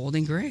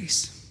unfolding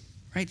grace.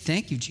 Right?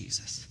 Thank you,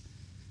 Jesus.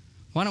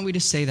 Why don't we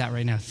just say that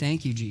right now?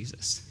 Thank you,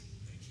 Jesus.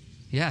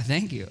 Yeah,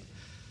 thank you.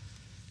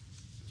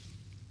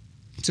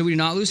 So we do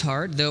not lose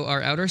heart, though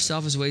our outer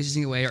self is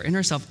wasting away, our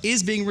inner self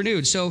is being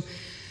renewed. So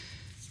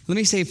let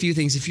me say a few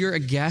things. If you're a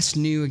guest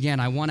new, again,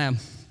 I want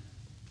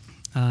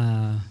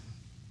to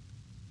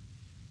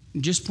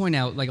just point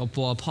out,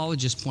 Paul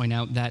just point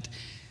out that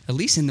at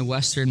least in the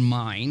Western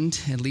mind,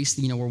 at least,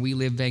 where we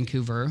live,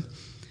 Vancouver,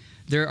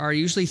 there are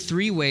usually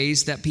three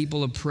ways that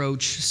people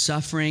approach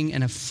suffering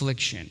and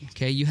affliction,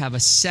 okay? You have a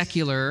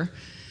secular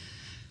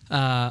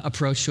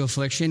approach to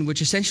affliction,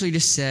 which essentially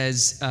just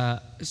says,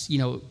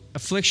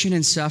 affliction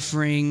and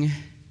suffering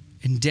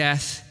and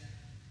death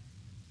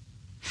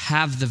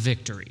have the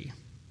victory,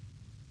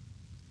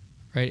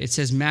 right? It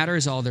says matter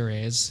is all there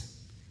is,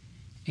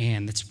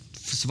 and it's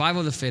survival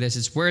of the fittest.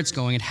 It's where it's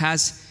going.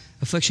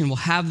 Affliction will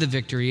have the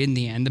victory in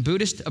the end. The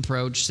Buddhist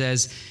approach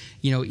says,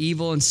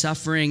 evil and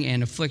suffering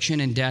and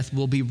affliction and death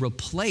will be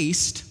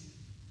replaced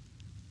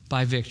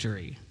by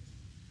victory.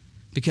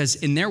 because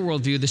in their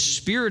worldview, the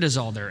Spirit is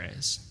all there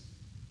is.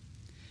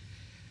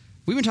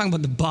 We've been talking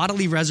about the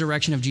bodily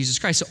resurrection of Jesus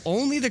Christ. So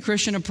only the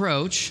Christian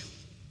approach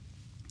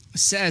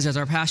says, as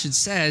our passage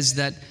says,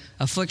 that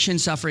affliction,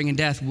 suffering, and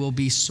death will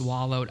be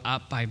swallowed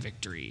up by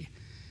victory.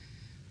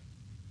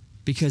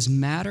 Because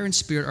matter and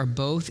spirit are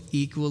both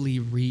equally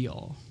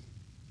real.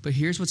 But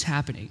here's what's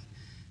happening.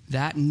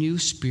 That new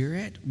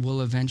spirit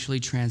will eventually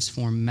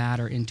transform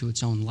matter into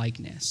its own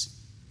likeness.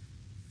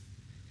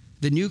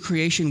 The new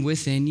creation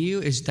within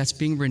you that's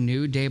being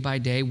renewed day by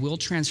day will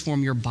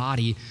transform your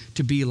body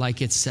to be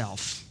like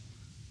itself.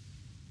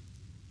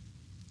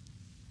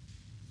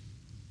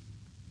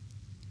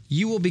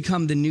 You will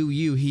become the new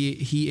you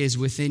he is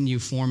within you,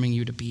 forming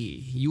you to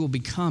be. You will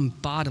become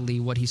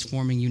bodily what he's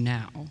forming you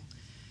now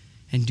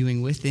and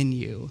doing within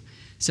you.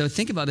 So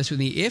think about this with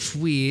me. If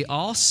we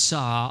all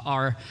saw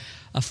our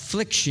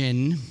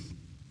affliction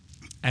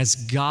as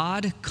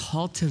God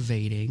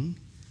cultivating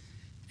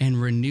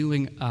and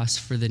renewing us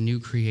for the new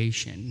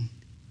creation,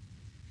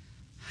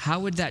 how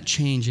would that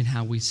change in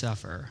how we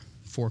suffer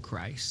for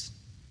Christ?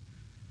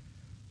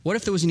 What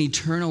if there was an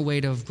eternal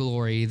weight of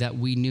glory that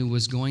we knew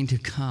was going to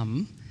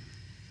come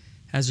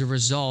as a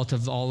result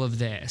of all of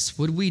this?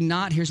 Would we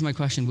not, here's my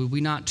question, would we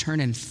not turn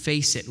and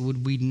face it?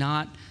 Would we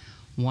not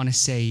want to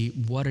say,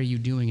 what are you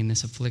doing in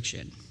this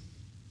affliction?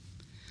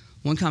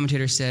 One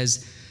commentator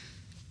says,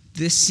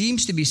 this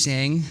seems to be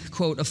saying,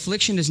 quote,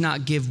 affliction does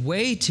not give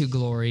way to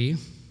glory,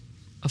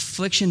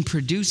 affliction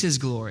produces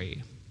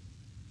glory.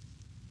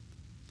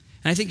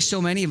 And I think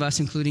so many of us,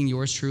 including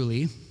yours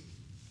truly,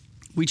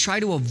 we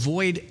try to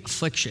avoid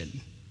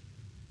affliction.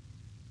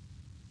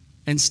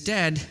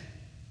 Instead,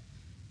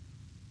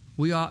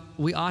 we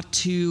ought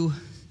to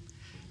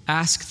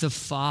ask the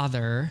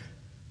Father,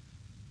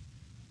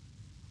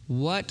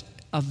 what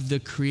of the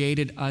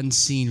created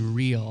unseen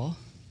real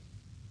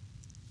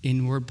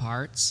inward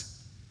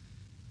parts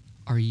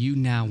are you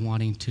now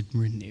wanting to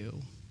renew?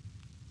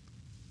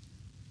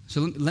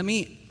 So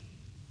this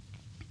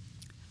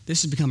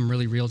has become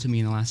really real to me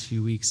in the last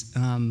few weeks.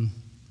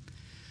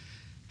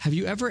 Have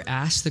you ever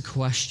asked the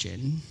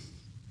question,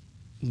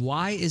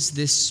 why is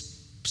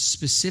this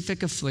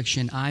specific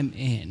affliction I'm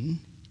in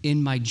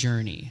my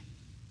journey?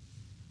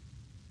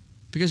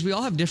 Because we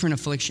all have different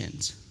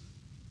afflictions.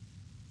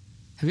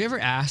 Have you ever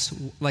asked,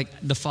 like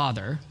the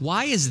Father,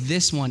 why is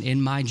this one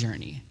in my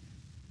journey?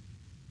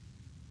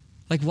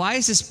 Like, why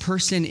is this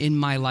person in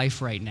my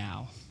life right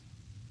now?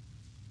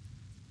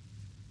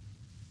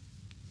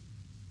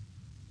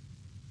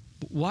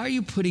 Why are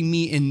you putting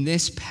me in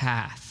this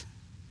path?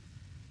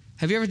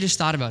 Have you ever just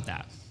thought about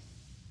that?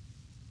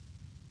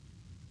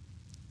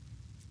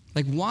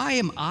 Like, why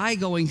am I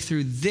going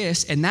through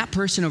this and that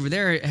person over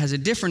there has a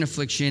different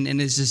affliction and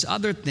is this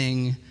other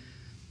thing?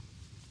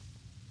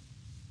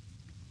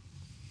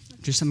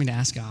 Just something to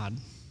ask God.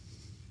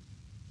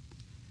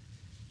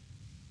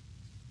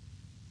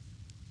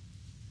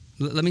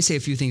 Let me say a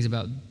few things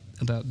about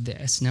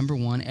this. Number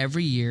one,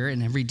 every year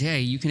and every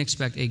day, you can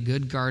expect a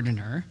good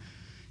gardener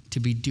to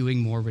be doing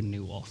more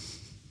renewal.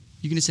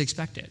 You can just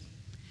expect it.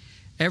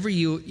 Every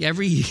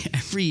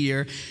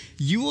year,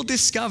 you will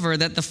discover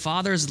that the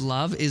Father's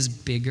love is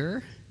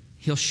bigger.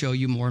 He'll show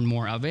you more and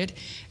more of it.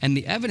 And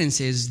the evidence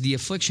is the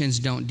afflictions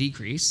don't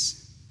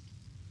decrease.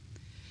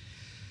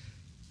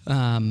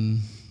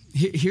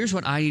 Here's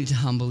what I need to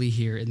humbly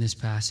hear in this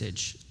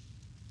passage.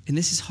 And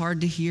this is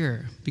hard to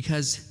hear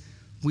because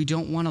we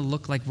don't want to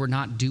look like we're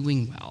not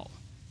doing well,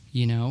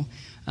 you know?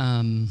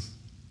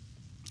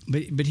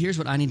 But here's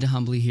what I need to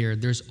humbly hear.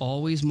 There's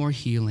always more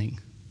healing.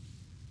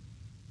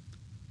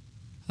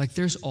 Like,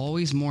 there's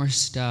always more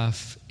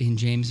stuff in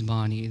James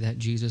Bonney that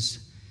Jesus,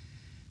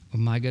 or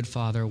my good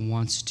Father,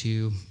 wants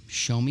to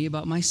show me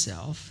about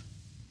myself,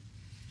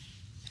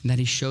 and that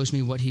he shows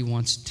me what he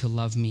wants to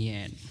love me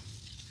in.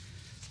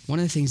 One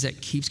of the things that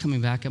keeps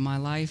coming back in my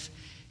life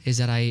is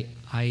that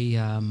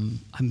I'm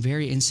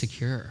very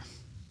insecure.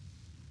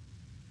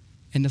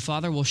 And the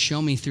Father will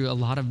show me through a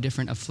lot of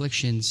different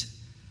afflictions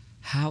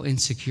how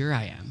insecure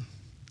I am,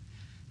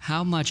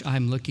 how much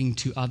I'm looking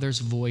to others'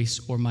 voice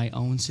or my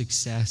own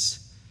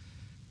success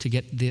to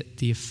get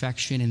the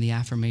affection and the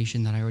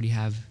affirmation that I already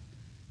have.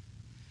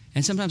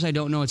 And sometimes I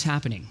don't know what's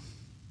happening.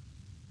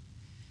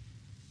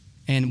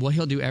 And what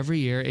he'll do every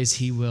year is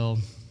he will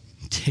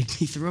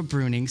take me through a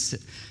pruning.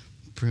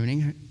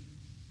 Pruning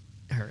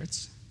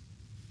hurts,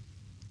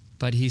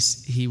 but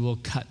he will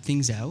cut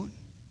things out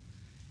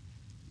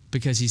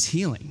because he's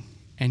healing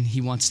and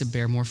he wants to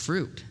bear more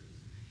fruit.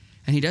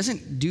 And he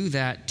doesn't do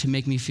that to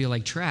make me feel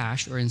like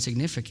trash or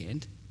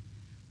insignificant,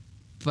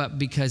 but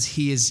because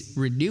he is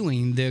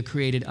renewing the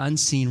created,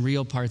 unseen,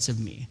 real parts of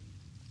me.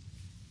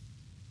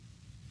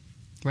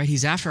 Right?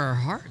 He's after our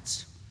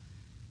hearts.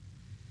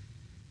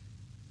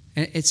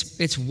 And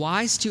it's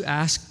wise to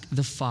ask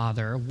the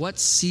Father, what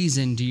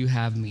season do you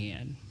have me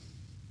in?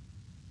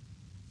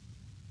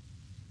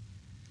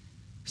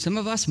 Some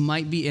of us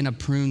might be in a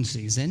prune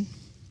season.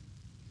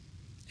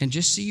 And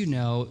just so you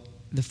know,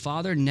 the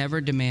Father never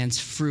demands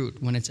fruit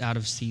when it's out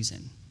of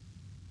season.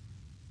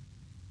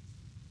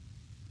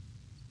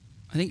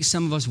 I think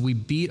some of us, we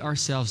beat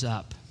ourselves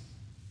up.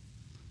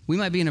 We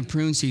might be in a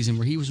prune season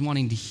where he was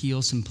wanting to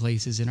heal some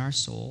places in our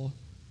soul.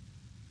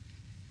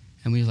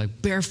 And we were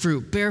like, bear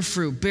fruit, bear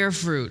fruit, bear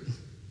fruit.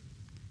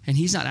 And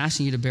he's not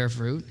asking you to bear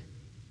fruit.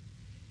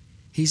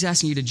 He's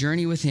asking you to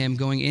journey with him,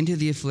 going into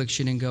the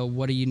affliction and go,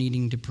 what are you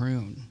needing to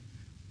prune?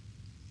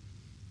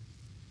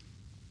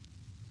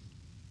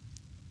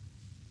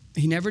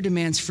 He never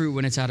demands fruit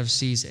when it's out of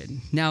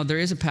season. Now, there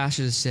is a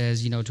passage that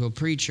says, to a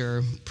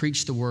preacher,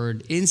 preach the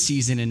word in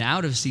season and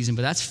out of season,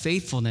 but that's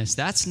faithfulness.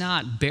 That's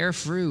not bear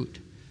fruit.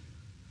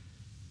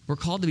 We're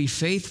called to be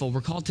faithful. We're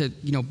called to,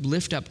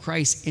 lift up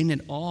Christ in it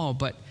all,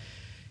 but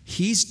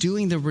he's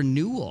doing the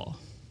renewal.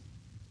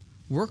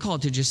 We're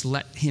called to just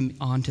let him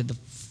onto the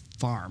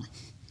farm.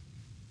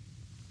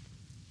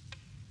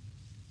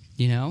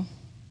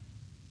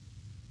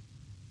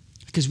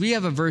 Because we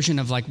have a version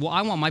of like, well,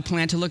 I want my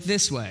plant to look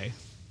this way.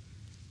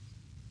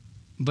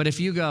 But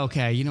if you go,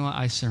 okay, you know what,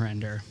 I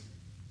surrender.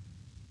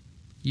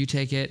 You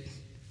take it.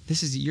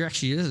 This is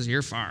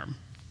your farm.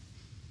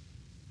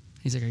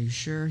 He's like, are you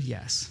sure?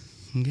 Yes.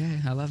 Okay,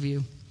 I love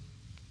you.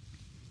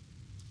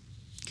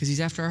 Because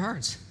he's after our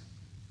hearts.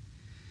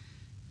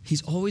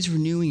 He's always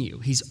renewing you.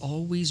 He's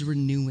always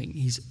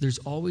renewing. There's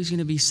always going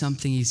to be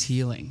something he's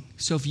healing.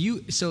 So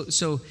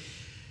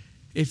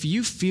if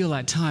you feel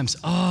at times,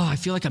 I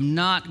feel like I'm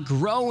not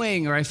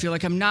growing, or I feel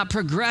like I'm not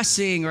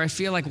progressing, or I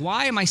feel like,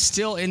 why am I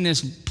still in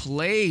this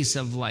place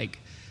of like,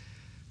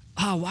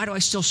 why do I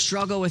still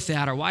struggle with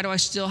that? Or why do I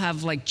still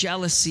have like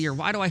jealousy? Or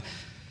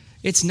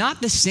it's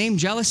not the same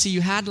jealousy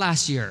you had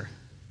last year.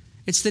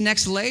 It's the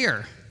next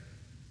layer.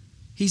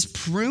 He's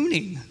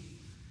pruning.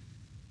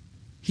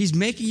 He's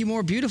making you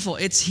more beautiful.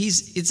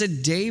 It's a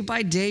day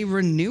by day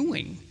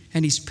renewing,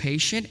 and he's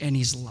patient and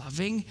he's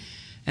loving,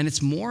 and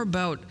it's more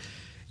about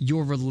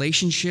your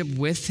relationship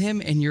with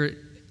him and your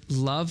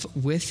love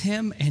with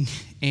him.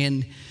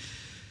 And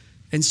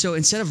so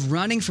instead of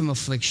running from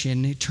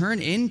affliction, turn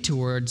in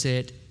towards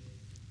it.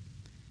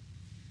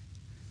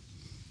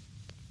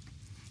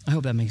 I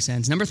hope that makes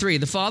sense. Number 3,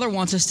 the Father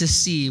wants us to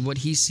see what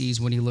he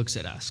sees when he looks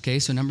at us. Okay,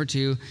 so number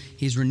 2,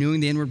 he's renewing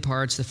the inward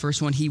parts. The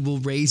first one, he will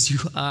raise you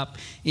up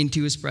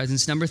into his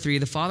presence. Number 3,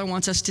 the Father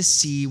wants us to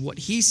see what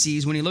he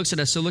sees when he looks at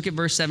us. So look at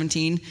verse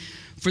 17.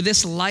 For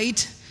this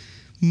light,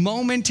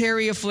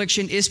 momentary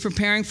affliction is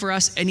preparing for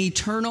us an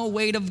eternal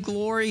weight of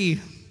glory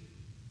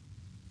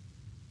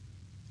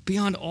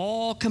beyond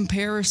all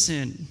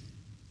comparison.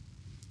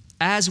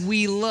 As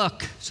we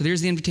look, so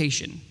there's the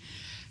invitation.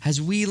 As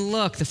we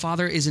look, the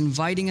Father is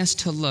inviting us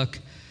to look.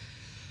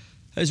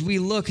 As we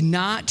look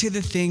not to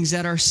the things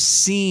that are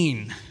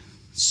seen,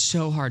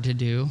 so hard to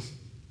do,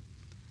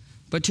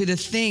 but to the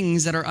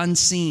things that are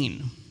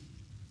unseen.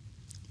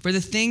 For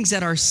the things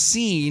that are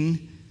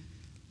seen,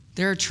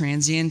 they're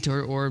transient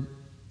or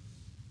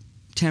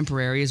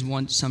temporary, as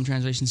some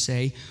translations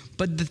say,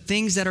 but the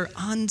things that are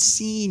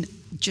unseen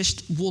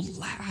just will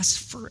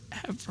last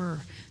forever.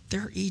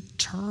 They're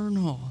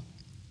eternal.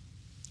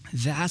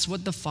 That's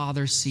what the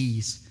Father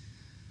sees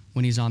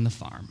when he's on the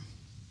farm.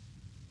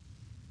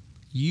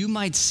 You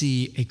might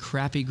see a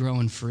crappy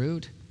growing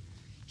fruit.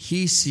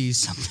 He sees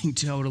something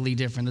totally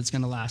different that's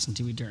going to last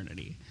into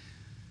eternity.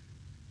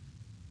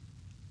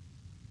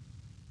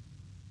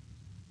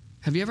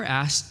 Have you ever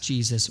asked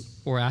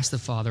Jesus or asked the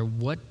Father,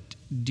 what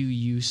do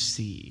you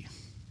see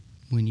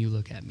when you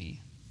look at me?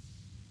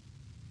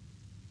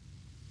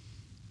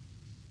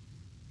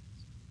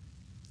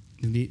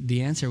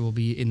 The answer will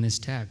be in this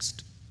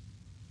text.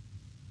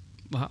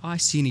 Well, I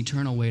see an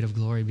eternal weight of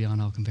glory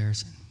beyond all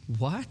comparison.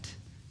 What?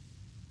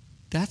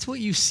 That's what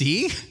you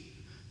see?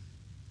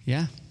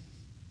 Yeah.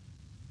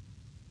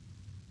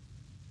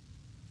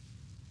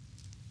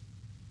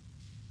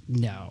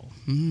 No.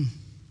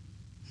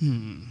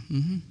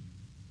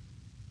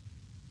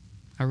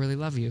 I really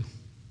love you.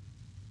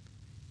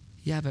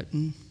 Yeah, but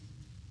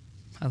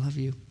I love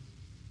you.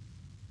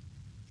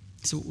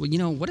 So,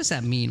 what does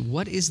that mean?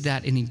 What is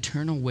that, an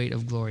eternal weight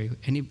of glory?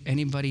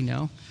 Anybody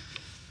know?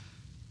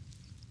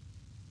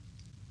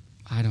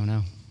 I don't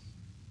know.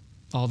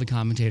 All the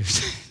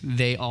commentators,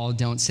 they all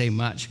don't say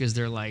much because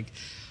they're like,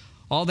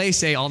 they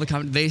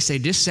say,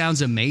 this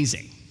sounds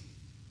amazing.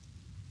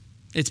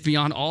 It's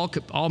beyond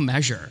all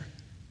measure.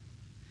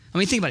 I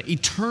mean, think about it.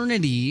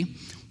 Eternity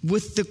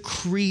with the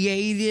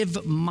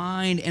creative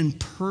mind and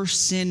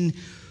person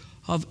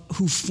of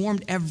who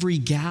formed every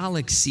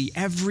galaxy,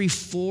 every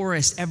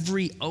forest,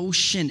 every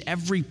ocean,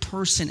 every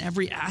person,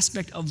 every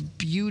aspect of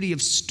beauty,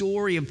 of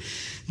story, of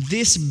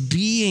this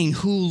being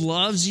who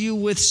loves you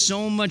with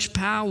so much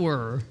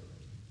power.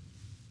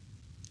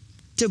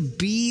 To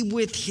be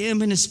with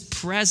him in his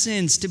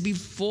presence, to be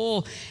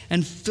full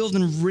and filled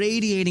and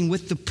radiating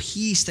with the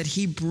peace that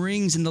he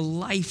brings and the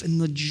life and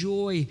the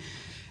joy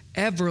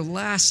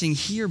everlasting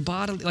here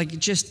bodily, like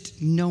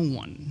just no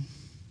one.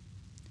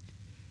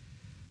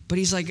 But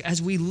he's like,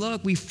 as we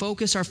look, we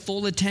focus our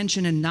full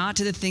attention and not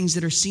to the things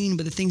that are seen,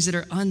 but the things that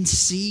are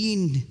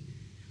unseen.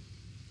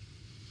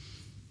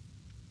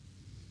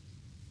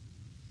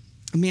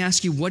 Let me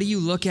ask you, what do you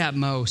look at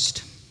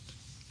most?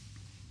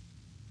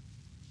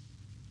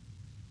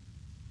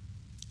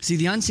 See,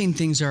 the unseen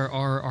things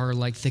are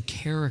like the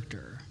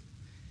character.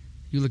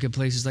 You look at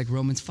places like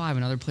Romans 5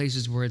 and other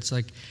places where it's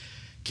like,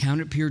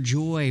 count it pure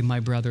joy, my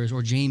brothers,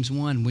 or James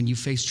 1, when you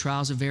face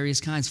trials of various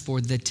kinds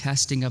for the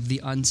testing of the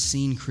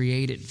unseen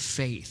created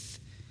faith,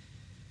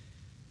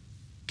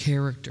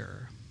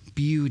 character,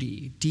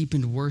 beauty,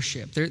 deepened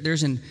worship.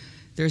 There's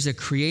a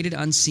created,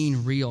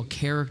 unseen, real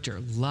character,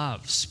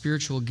 love,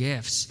 spiritual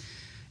gifts,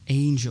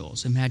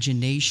 angels,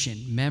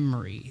 imagination,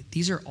 memory.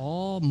 These are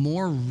all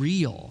more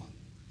real.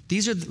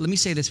 Let me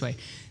say it this way.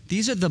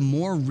 These are the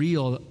more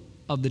real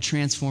of the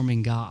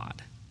transforming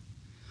God.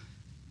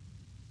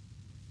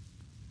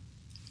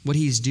 What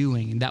he's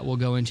doing, and that will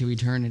go into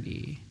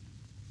eternity.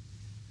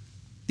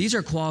 These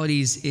are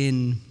qualities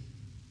in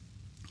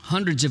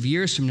hundreds of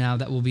years from now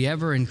that will be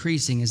ever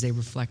increasing as they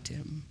reflect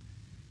him.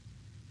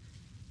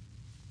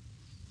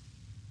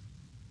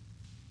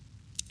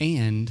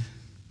 And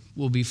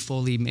will be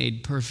fully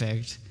made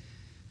perfect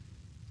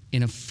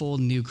in a full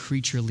new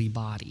creaturely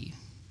body.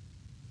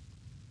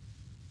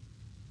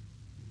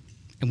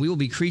 And we will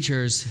be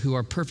creatures who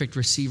are perfect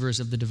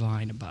receivers of the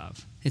divine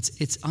above.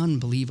 It's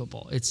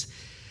unbelievable. It's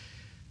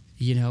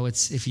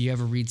if you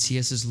ever read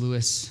C.S.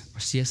 Lewis,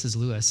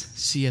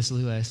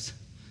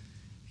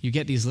 you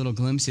get these little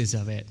glimpses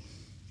of it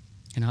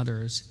and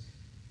others.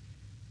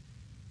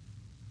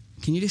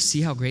 Can you just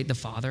see how great the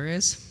Father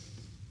is?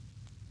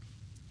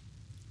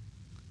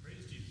 Praise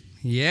Jesus.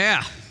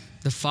 Yeah,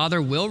 the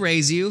Father will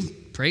raise you.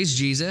 Praise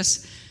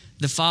Jesus.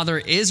 The Father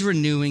is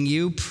renewing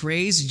you.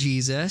 Praise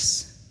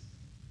Jesus.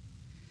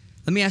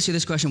 Let me ask you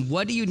this question.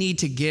 What do you need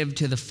to give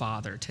to the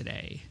Father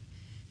today?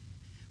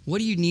 What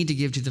do you need to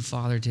give to the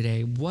Father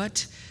today?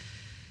 What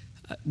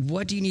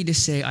do you need to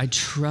say? I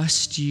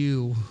trust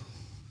you.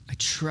 I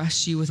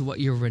trust you with what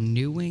you're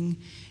renewing.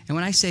 And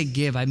when I say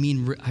give, I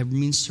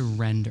mean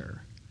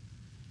surrender.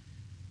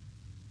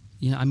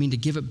 I mean to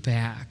give it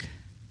back.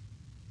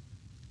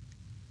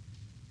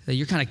 That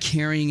you're kind of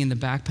carrying in the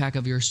backpack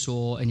of your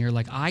soul, and you're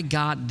like, I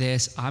got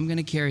this. I'm going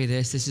to carry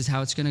this. This is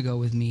how it's going to go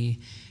with me.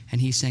 And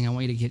he's saying, I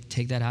want you to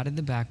take that out of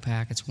the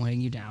backpack. It's weighing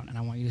you down, and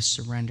I want you to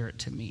surrender it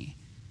to me.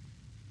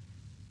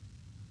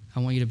 I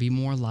want you to be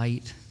more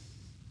light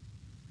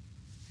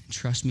and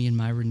trust me in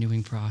my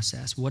renewing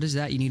process. What is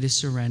that? You need to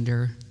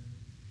surrender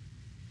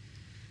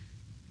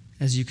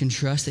as you can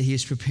trust that he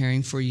is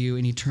preparing for you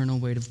an eternal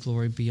weight of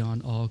glory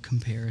beyond all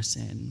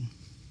comparison.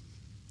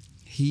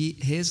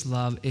 His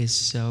love is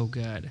so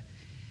good.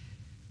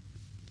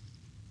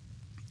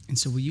 And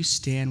so will you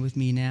stand with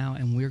me now?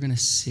 And we're going to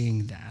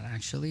sing that,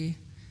 actually.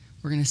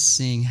 We're going to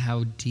sing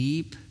how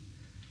deep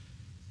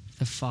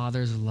the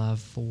Father's love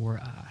for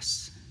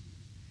us.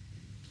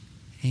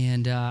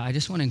 And I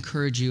just want to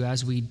encourage you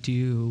as we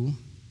do,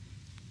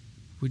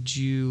 would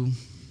you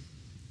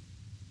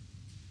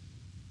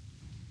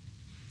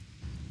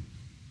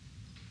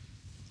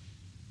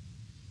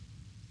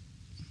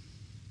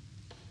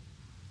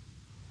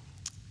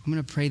I'm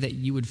going to pray that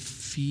you would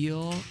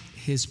feel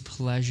his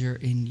pleasure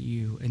in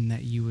you, and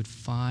that you would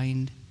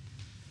find,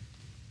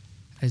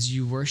 as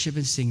you worship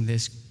and sing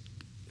this,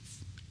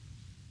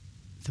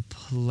 the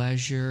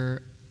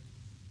pleasure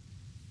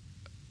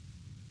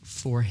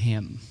for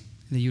him,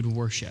 that you'd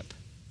worship,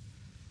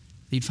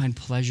 that you'd find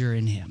pleasure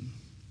in him,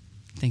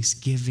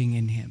 thanksgiving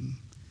in him.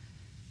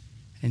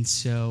 And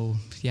so,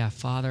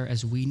 Father,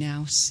 as we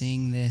now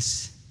sing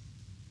this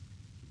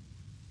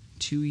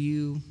to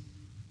you,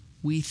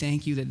 we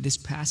thank you that this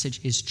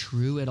passage is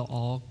true. It'll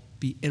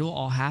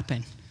all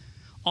happen.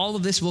 All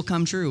of this will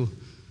come true.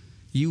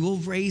 You will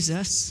raise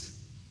us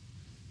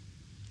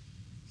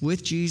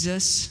with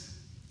Jesus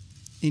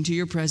into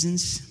your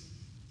presence.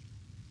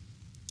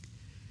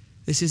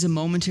 This is a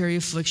momentary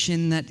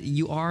affliction that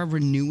you are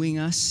renewing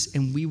us,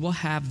 and we will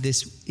have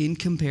this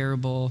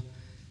incomparable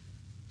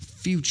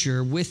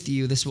future with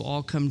you. This will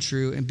all come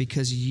true, and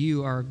because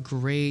you are a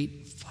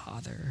great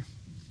Father.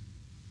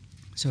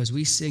 So as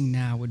we sing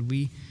now, would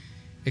we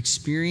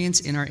experience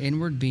in our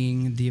inward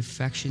being the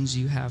affections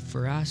you have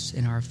for us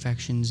and our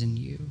affections in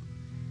you?